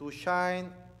to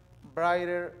shine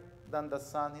brighter than the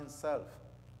sun himself.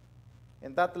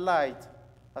 And that light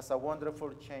has a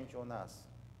wonderful change on us.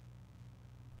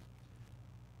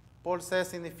 Paul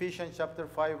says in Ephesians chapter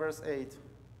 5, verse 8,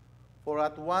 "For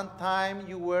at one time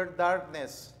you were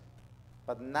darkness,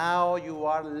 but now you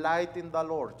are light in the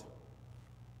Lord.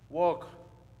 Walk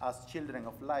as children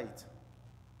of light."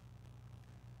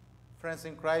 Friends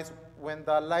in Christ, when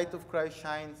the light of Christ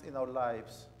shines in our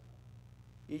lives,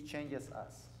 it changes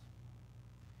us.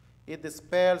 It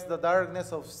dispels the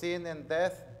darkness of sin and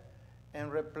death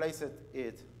and replaces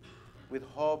it with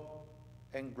hope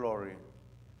and glory.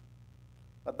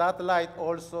 But that light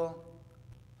also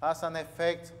has an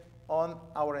effect on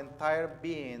our entire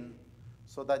being,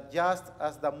 so that just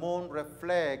as the moon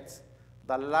reflects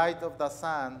the light of the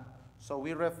sun, so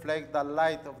we reflect the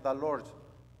light of the Lord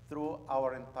through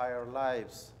our entire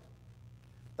lives.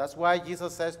 That's why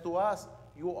Jesus says to us,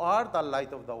 "You are the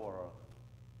light of the world."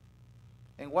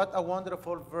 And what a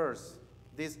wonderful verse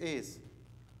this is,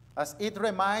 as it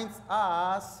reminds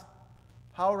us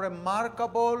how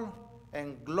remarkable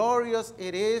and glorious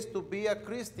it is to be a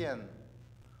Christian.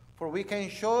 For we can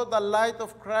show the light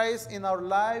of Christ in our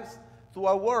lives to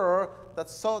a world that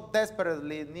so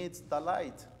desperately needs the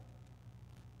light.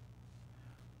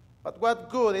 But what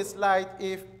good is light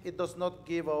if it does not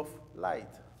give off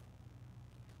light?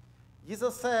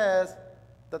 Jesus says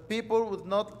that people would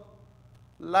not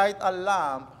light a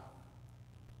lamp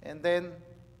and then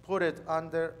put it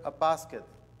under a basket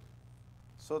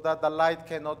so that the light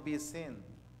cannot be seen.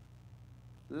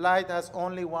 Light has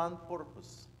only one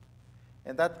purpose,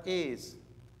 and that is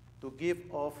to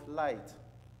give off light,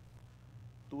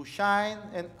 to shine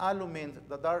and illumine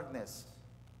the darkness.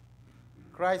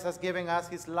 Christ has given us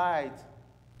his light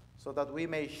so that we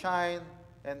may shine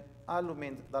and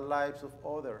illumine the lives of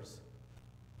others.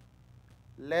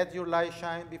 Let your light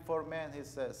shine before men, he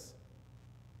says.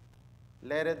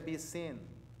 Let it be seen.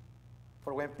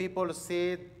 For when people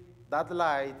see that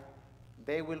light,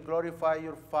 they will glorify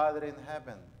your Father in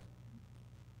heaven.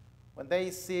 When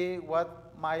they see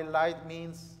what my light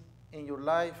means in your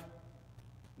life,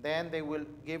 then they will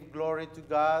give glory to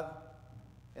God,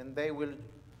 and they will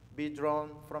be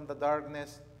drawn from the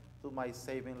darkness to my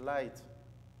saving light.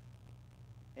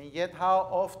 And yet how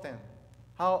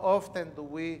often do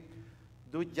we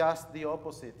do just the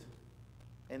opposite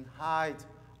and hide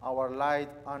our light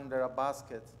under a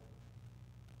basket?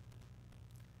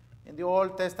 In the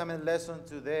Old Testament lesson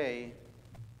today,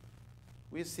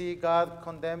 we see God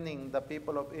condemning the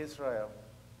people of Israel,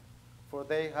 for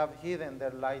they have hidden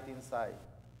their light inside.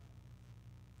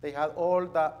 They had all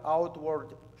the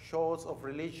outward shows of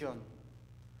religion,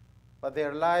 but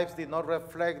their lives did not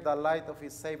reflect the light of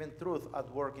His saving truth at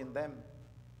work in them.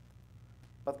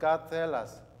 But God tells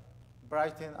us,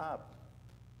 brighten up.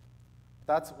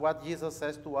 That's what Jesus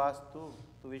says to us too,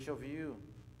 to each of you.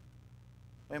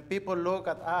 When people look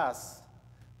at us,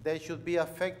 they should be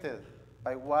affected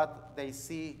by what they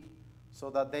see, so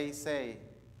that they say,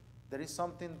 there is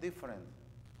something different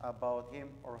about him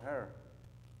or her.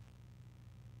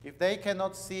 If they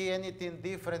cannot see anything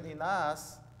different in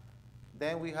us,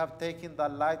 then we have taken the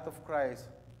light of Christ,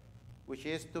 which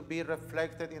is to be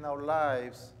reflected in our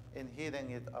lives, and hidden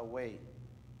it away.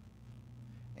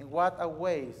 And what a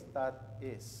waste that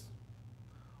is.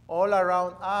 All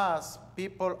around us,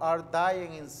 people are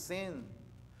dying in sin.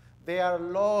 They are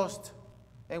lost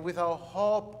and without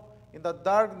hope in the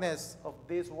darkness of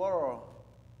this world.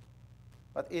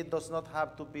 But it does not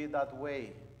have to be that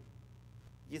way.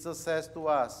 Jesus says to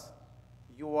us,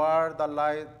 you are the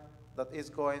light that is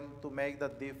going to make the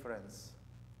difference.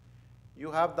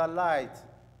 You have the light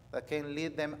that can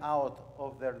lead them out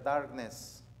of their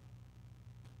darkness.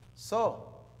 So,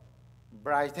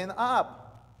 brighten up.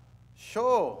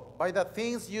 Show by the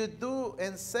things you do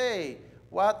and say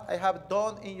what I have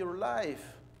done in your life.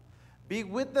 Be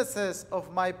witnesses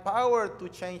of my power to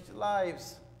change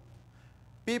lives.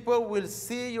 People will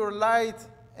see your light,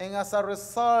 and as a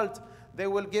result, they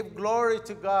will give glory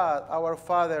to God, our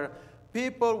Father.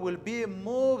 People will be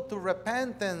moved to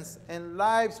repentance, and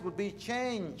lives will be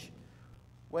changed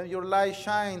when your light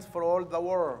shines for all the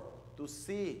world to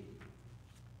see.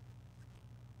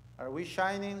 Are we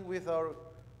shining with our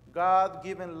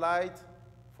God-given light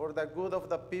for the good of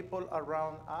the people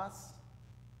around us?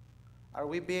 Are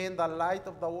we being the light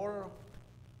of the world?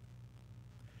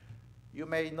 You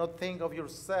may not think of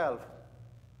yourself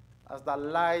as the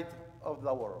light of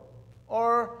the world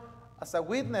or as a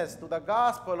witness to the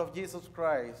gospel of Jesus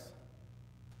Christ.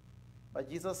 But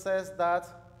Jesus says that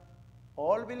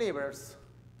all believers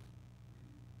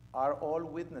are all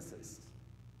witnesses,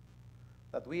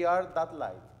 that we are that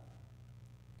light.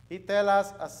 He tells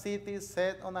us a city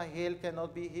set on a hill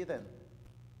cannot be hidden.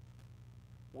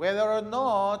 Whether or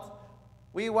not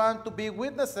we want to be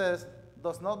witnesses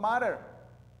does not matter.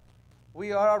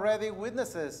 We are already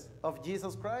witnesses of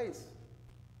Jesus Christ.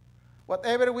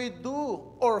 Whatever we do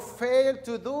or fail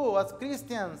to do as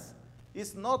Christians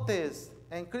is noticed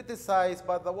and criticized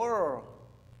by the world.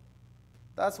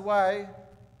 That's why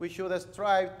we should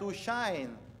strive to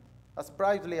shine as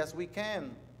brightly as we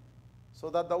can, so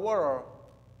that the world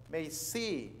may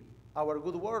see our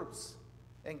good works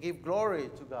and give glory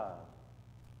to God.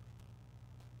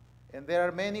 And there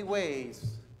are many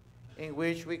ways in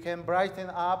which we can brighten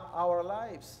up our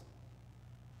lives.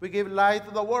 We give light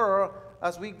to the world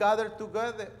as we gather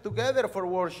together for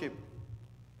worship.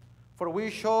 For we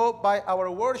show by our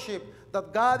worship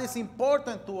that God is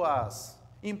important to us,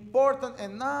 important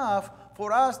enough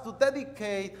for us to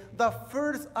dedicate the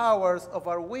first hours of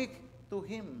our week to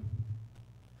Him.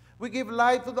 We give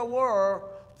light to the world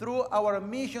through our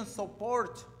mission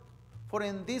support, for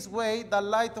in this way the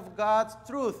light of God's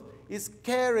truth is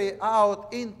carried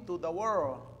out into the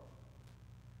world.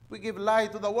 We give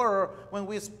light to the world when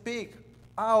we speak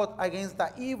out against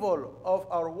the evil of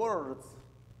our words.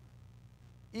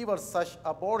 Evil such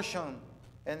abortion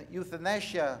and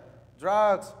euthanasia,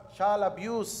 drugs, child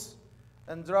abuse,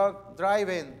 and drug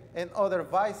driving, and other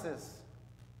vices.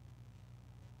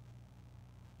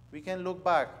 We can look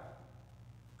back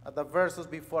at the verses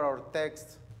before our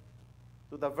text,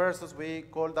 to the verses we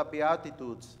call the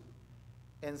Beatitudes,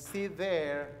 and see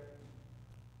there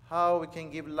how we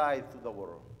can give light to the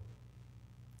world.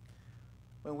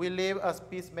 When we live as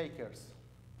peacemakers,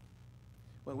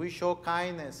 when we show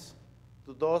kindness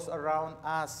to those around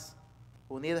us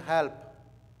who need help,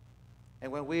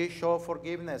 and when we show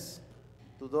forgiveness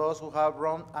to those who have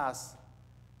wronged us,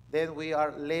 then we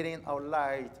are letting our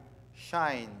light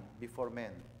shine before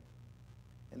men.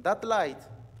 And that light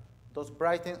does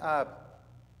brighten up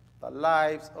the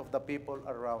lives of the people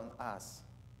around us.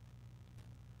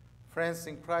 Friends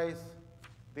in Christ,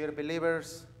 dear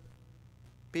believers,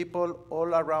 people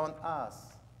all around us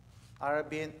are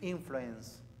being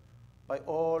influenced by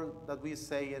all that we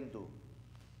say and do,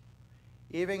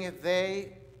 even if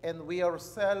they and we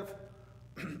ourselves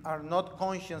are not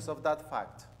conscious of that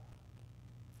fact.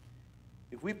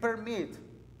 If we permit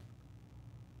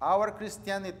our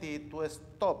Christianity to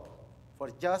stop for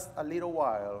just a little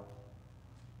while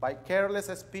by careless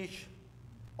speech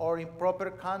or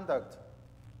improper conduct,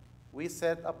 we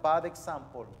set a bad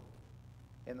example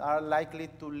and are likely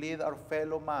to lead our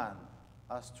fellow man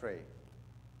astray.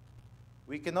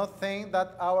 We cannot think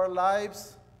that our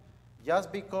lives,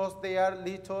 just because they are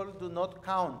little, do not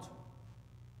count,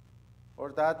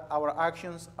 or that our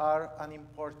actions are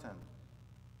unimportant.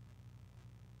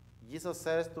 Jesus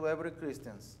says to every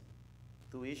Christian,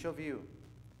 to each of you,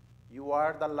 you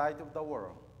are the light of the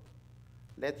world.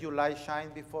 Let your light shine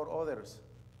before others,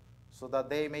 so that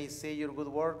they may see your good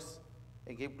works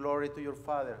and give glory to your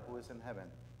Father who is in heaven.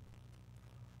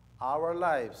 Our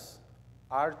lives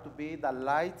are to be the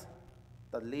light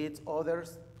that leads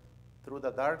others through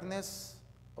the darkness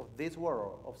of this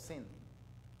world of sin.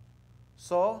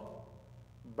 So,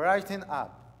 brighten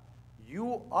up.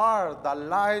 You are the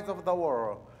light of the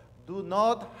world. Do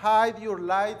not hide your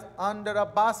light under a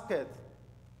basket,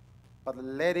 but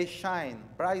let it shine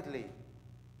brightly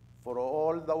for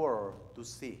all the world to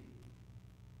see.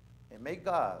 And may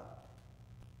God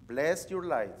bless your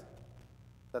light,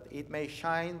 that it may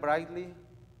shine brightly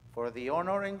for the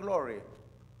honor and glory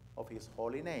of his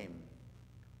holy name.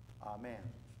 Amen.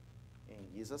 In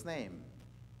Jesus' name,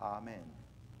 amen.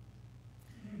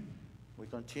 We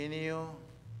continue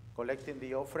collecting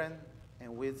the offering,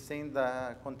 and we sing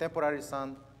the contemporary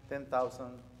song,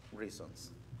 10,000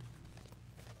 Reasons.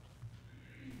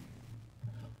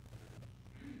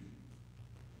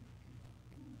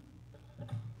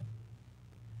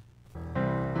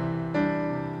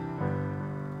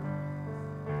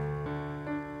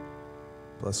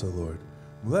 Bless the Lord.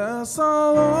 Bless the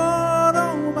Lord,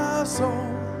 oh my soul.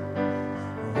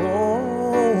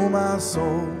 Oh my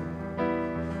soul.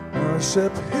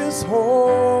 Worship his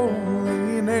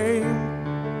holy name.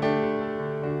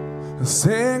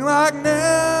 Sing like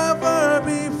never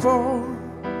before.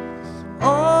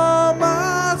 Oh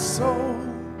my soul.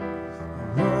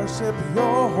 Worship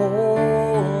your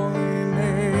holy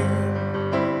name.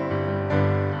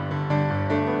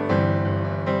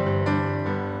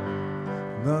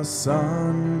 The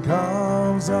sun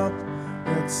comes up,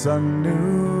 it's a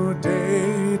new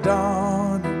day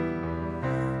dawning.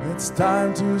 It's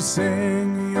time to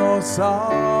sing your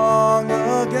song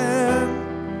again.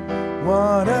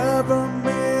 Whatever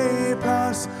may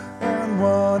pass and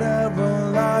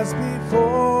whatever lies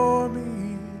before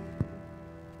me,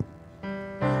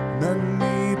 let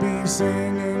me be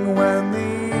singing when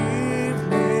the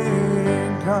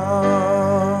evening comes.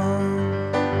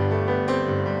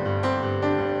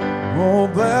 Oh,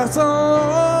 bless the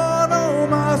Lord, oh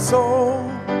my soul.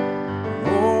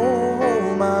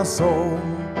 Oh, my soul.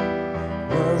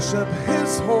 Worship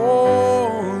his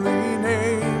holy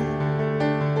name.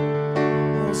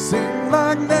 Sing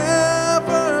like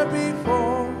never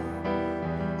before.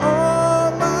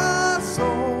 Oh, my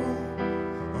soul.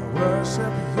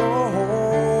 Worship your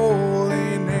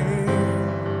holy name.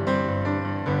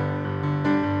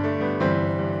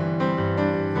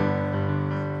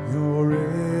 You're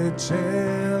rich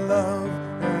in love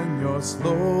and you're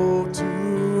slow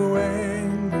to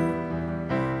anger.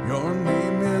 Your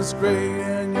name is great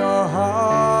and your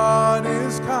heart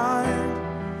is kind.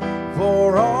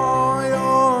 For all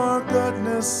your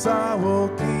goodness I will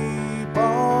keep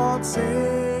on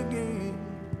singing.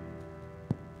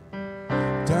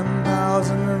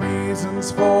 10,000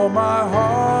 reasons for my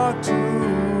heart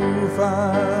to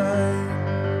find.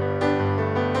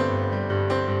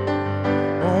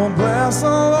 Oh, bless the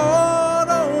Lord,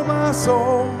 oh my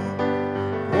soul.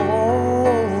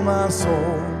 Oh, my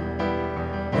soul.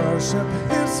 Worship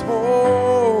his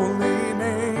holy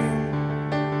name.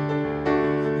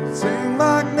 Sing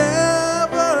like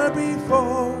never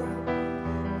before.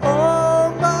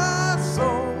 Oh, my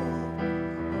soul.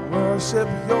 Worship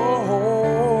your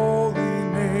holy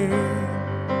name.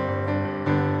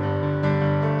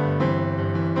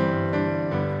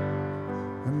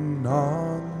 And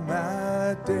on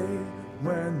that day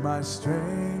when my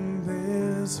strength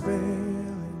is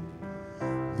failing,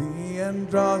 the end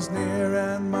draws near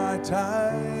and my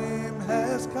time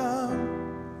has come,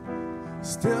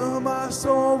 still my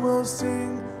soul will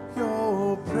sing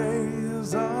your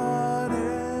praise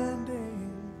unending.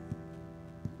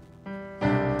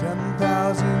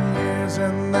 10,000 years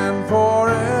and then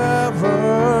forevermore.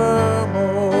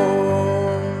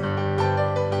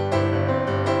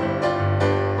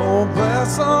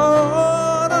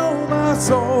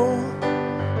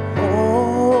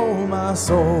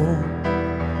 soul.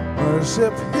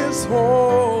 Worship his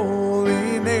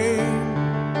holy name.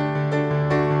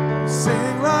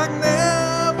 Sing like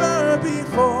never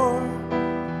before.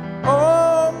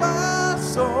 Oh, my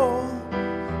soul,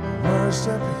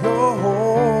 worship your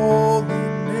holy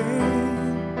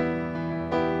name.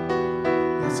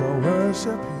 Yes, I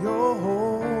worship your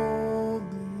holy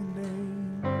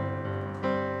name.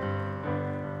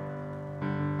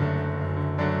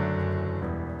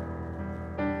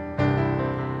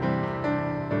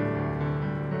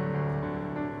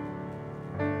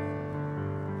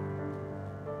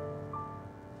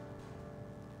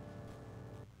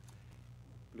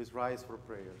 Please rise for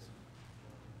prayers.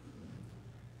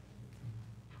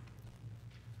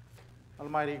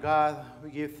 Almighty God,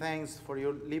 we give thanks for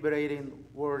your liberating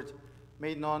word,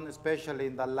 made known especially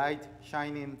in the light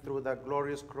shining through the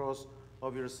glorious cross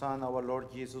of your Son, our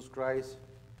Lord Jesus Christ.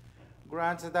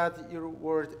 Grant that your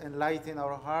word enlighten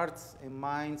our hearts and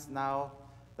minds now,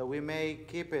 that we may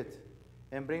keep it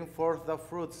and bring forth the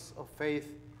fruits of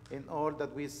faith in all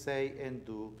that we say and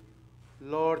do.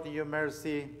 Lord, in your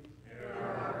mercy,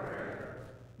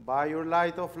 by your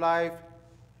light of life,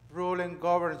 rule and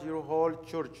govern your whole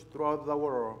church throughout the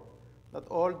world, that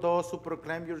all those who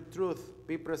proclaim your truth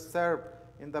be preserved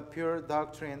in the pure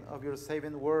doctrine of your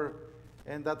saving word,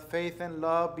 and that faith and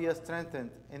love be strengthened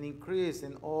and increased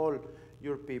in all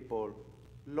your people.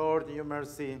 Lord, in your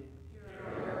mercy,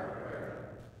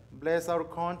 bless our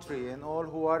country and all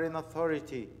who are in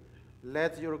authority.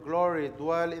 Let your glory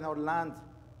dwell in our land,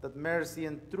 that mercy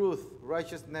and truth,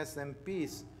 righteousness and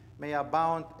peace may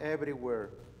abound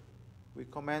everywhere. We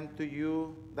commend to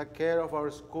you the care of our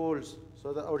schools,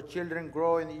 so that our children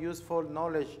grow in useful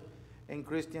knowledge and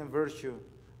Christian virtue,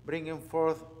 bringing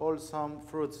forth wholesome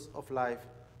fruits of life.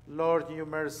 Lord, in your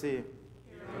mercy,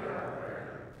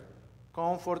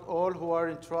 comfort all who are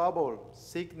in trouble,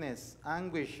 sickness,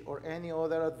 anguish, or any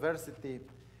other adversity,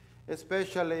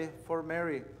 especially for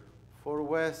Mary, for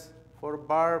Wes, for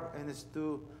Barb and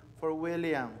Stu, for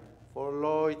William, for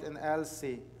Lloyd and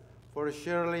Elsie, for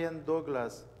Shirley and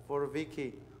Douglas, for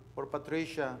Vicky, for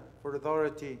Patricia, for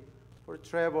Dorothy, for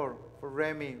Trevor, for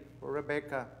Remy, for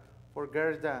Rebecca, for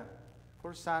Gerda,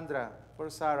 for Sandra, for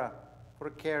Sarah, for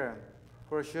Karen,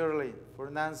 for Shirley, for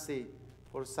Nancy,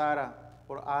 for Sarah,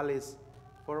 for Alice,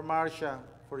 for Marcia,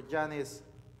 for Janice,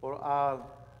 for Al,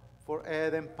 for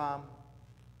Ed and Pam,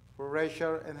 for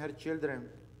Rachel and her children,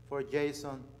 for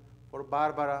Jason, for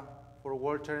Barbara, for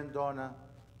Walter and Donna,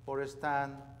 for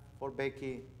Stan, for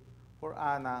Becky, for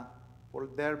Anna, for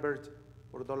Delbert,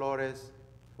 for Dolores,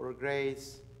 for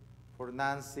Grace, for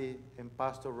Nancy, and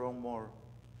Pastor Ron Moore.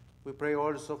 We pray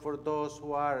also for those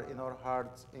who are in our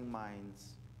hearts and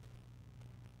minds.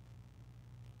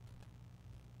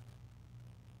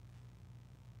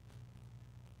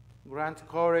 Grant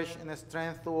courage and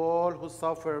strength to all who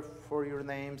suffer for your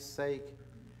name's sake.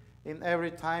 In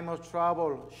every time of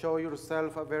trouble, show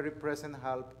yourself a very present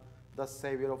help, the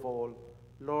Savior of all.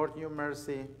 Lord, in your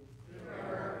mercy.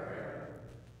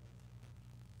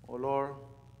 O Lord,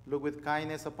 look with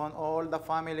kindness upon all the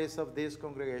families of these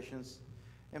congregations,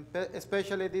 and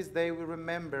especially this day we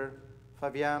remember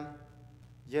Fabian,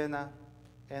 Jenna,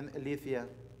 and Alethea,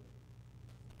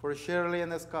 for Shirley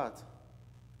and Scott,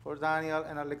 for Daniel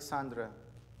and Alexandra,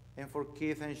 and for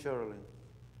Keith and Shirley.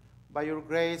 By your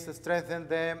grace, strengthen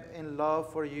them in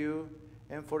love for you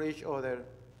and for each other,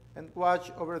 and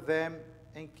watch over them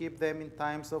and keep them in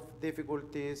times of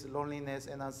difficulties, loneliness,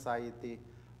 and anxiety.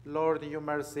 Lord, in your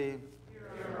mercy.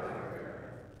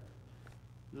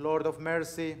 Lord of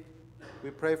mercy, we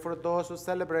pray for those who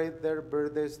celebrate their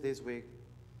birthdays this week.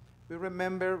 We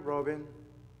remember Robin,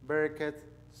 Bereket,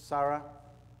 Sarah,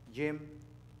 Jim,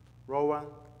 Rowan,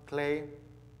 Clay,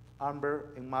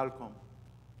 Amber, and Malcolm.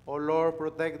 O Lord,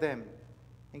 protect them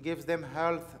and give them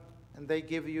health, and they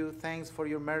give you thanks for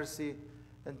your mercy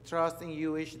and trust in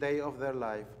you each day of their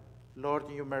life. Lord,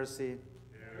 in your mercy.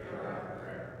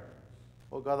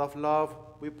 O God of love,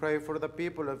 we pray for the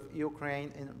people of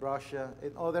Ukraine and Russia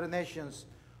and other nations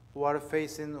who are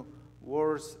facing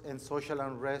wars and social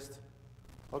unrest.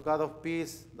 O God of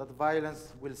peace, that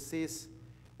violence will cease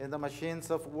and the machines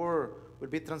of war will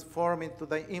be transformed into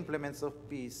the implements of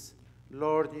peace.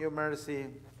 Lord, in your mercy.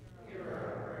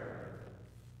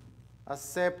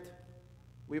 Accept,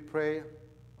 we pray,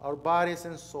 our bodies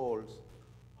and souls,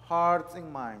 hearts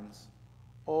and minds,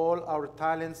 all our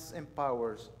talents and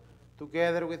powers,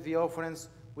 together with the offerings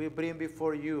we bring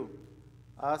before you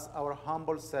as our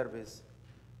humble service.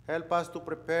 Help us to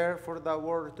prepare for the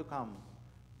work to come,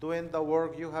 doing the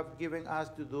work you have given us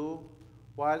to do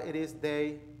while it is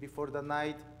day before the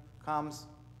night comes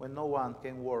when no one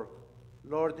can work.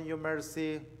 Lord, in your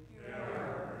mercy,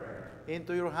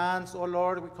 Into your hands, O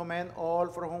Lord, we commend all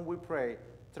for whom we pray,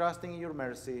 trusting in your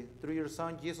mercy, through your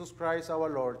Son, Jesus Christ our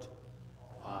Lord.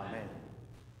 Amen.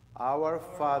 Our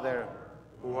Father,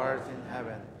 who art in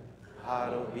heaven,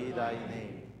 hallowed be thy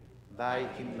name. Thy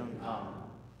kingdom come,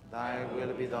 thy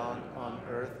will be done on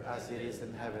earth as it is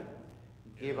in heaven.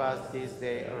 Give us this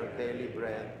day our daily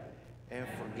bread, and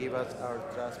forgive us our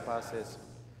trespasses,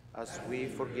 as we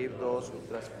forgive those who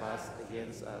trespass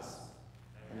against us.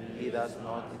 And lead us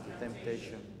not into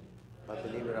temptation, but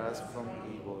deliver us from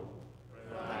evil.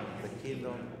 For thine is the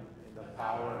kingdom, and the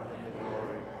power, and the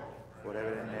glory,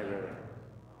 forever and ever.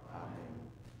 Amen.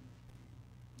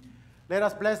 Let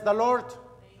us bless the Lord.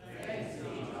 Thanks be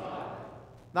to God.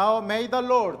 Now may the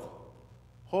Lord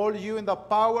hold you in the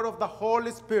power of the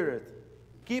Holy Spirit,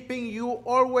 keeping you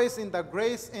always in the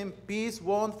grace and peace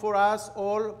won for us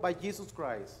all by Jesus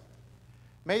Christ.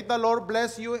 May the Lord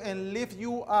bless you and lift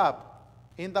you up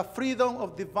in the freedom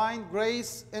of divine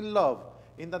grace and love,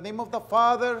 in the name of the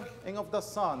Father, and of the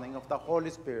Son, and of the Holy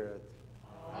Spirit.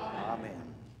 Amen.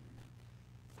 Amen.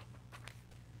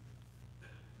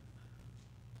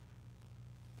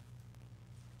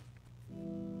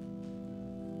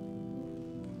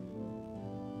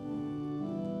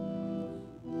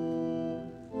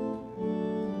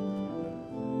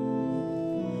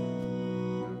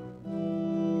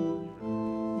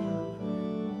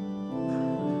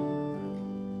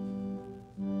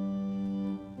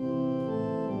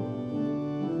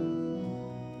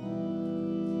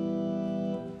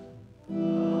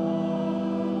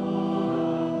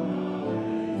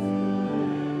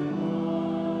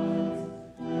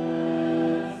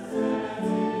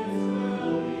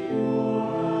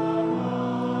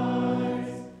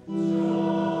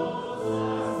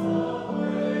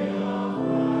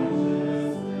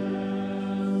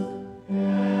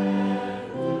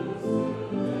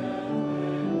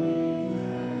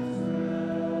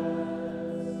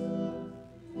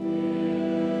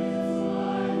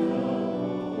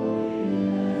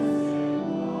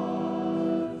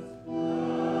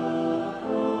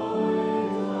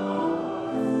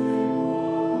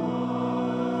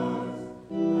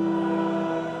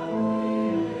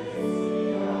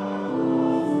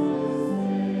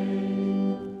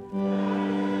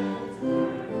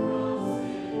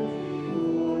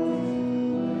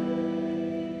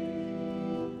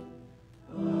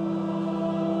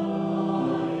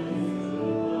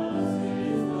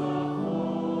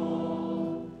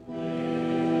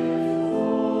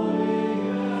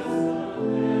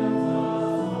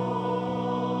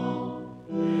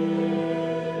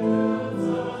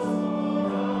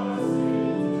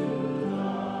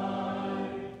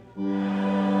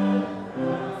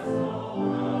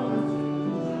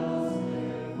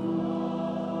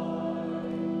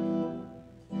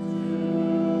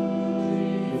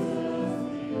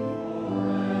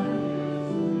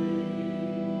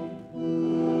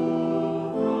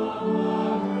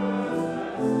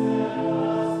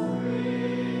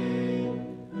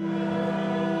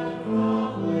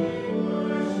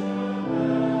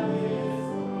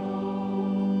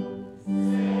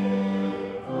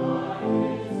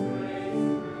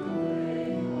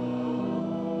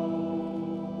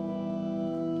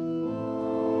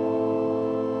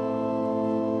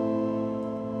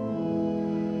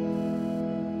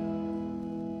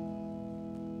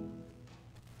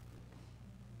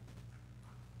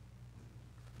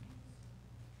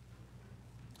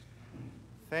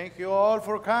 Thank you all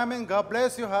for coming. God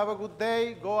bless you. Have a good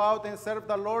day. Go out and serve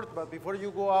the Lord. But before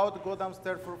you go out, go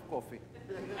downstairs for coffee.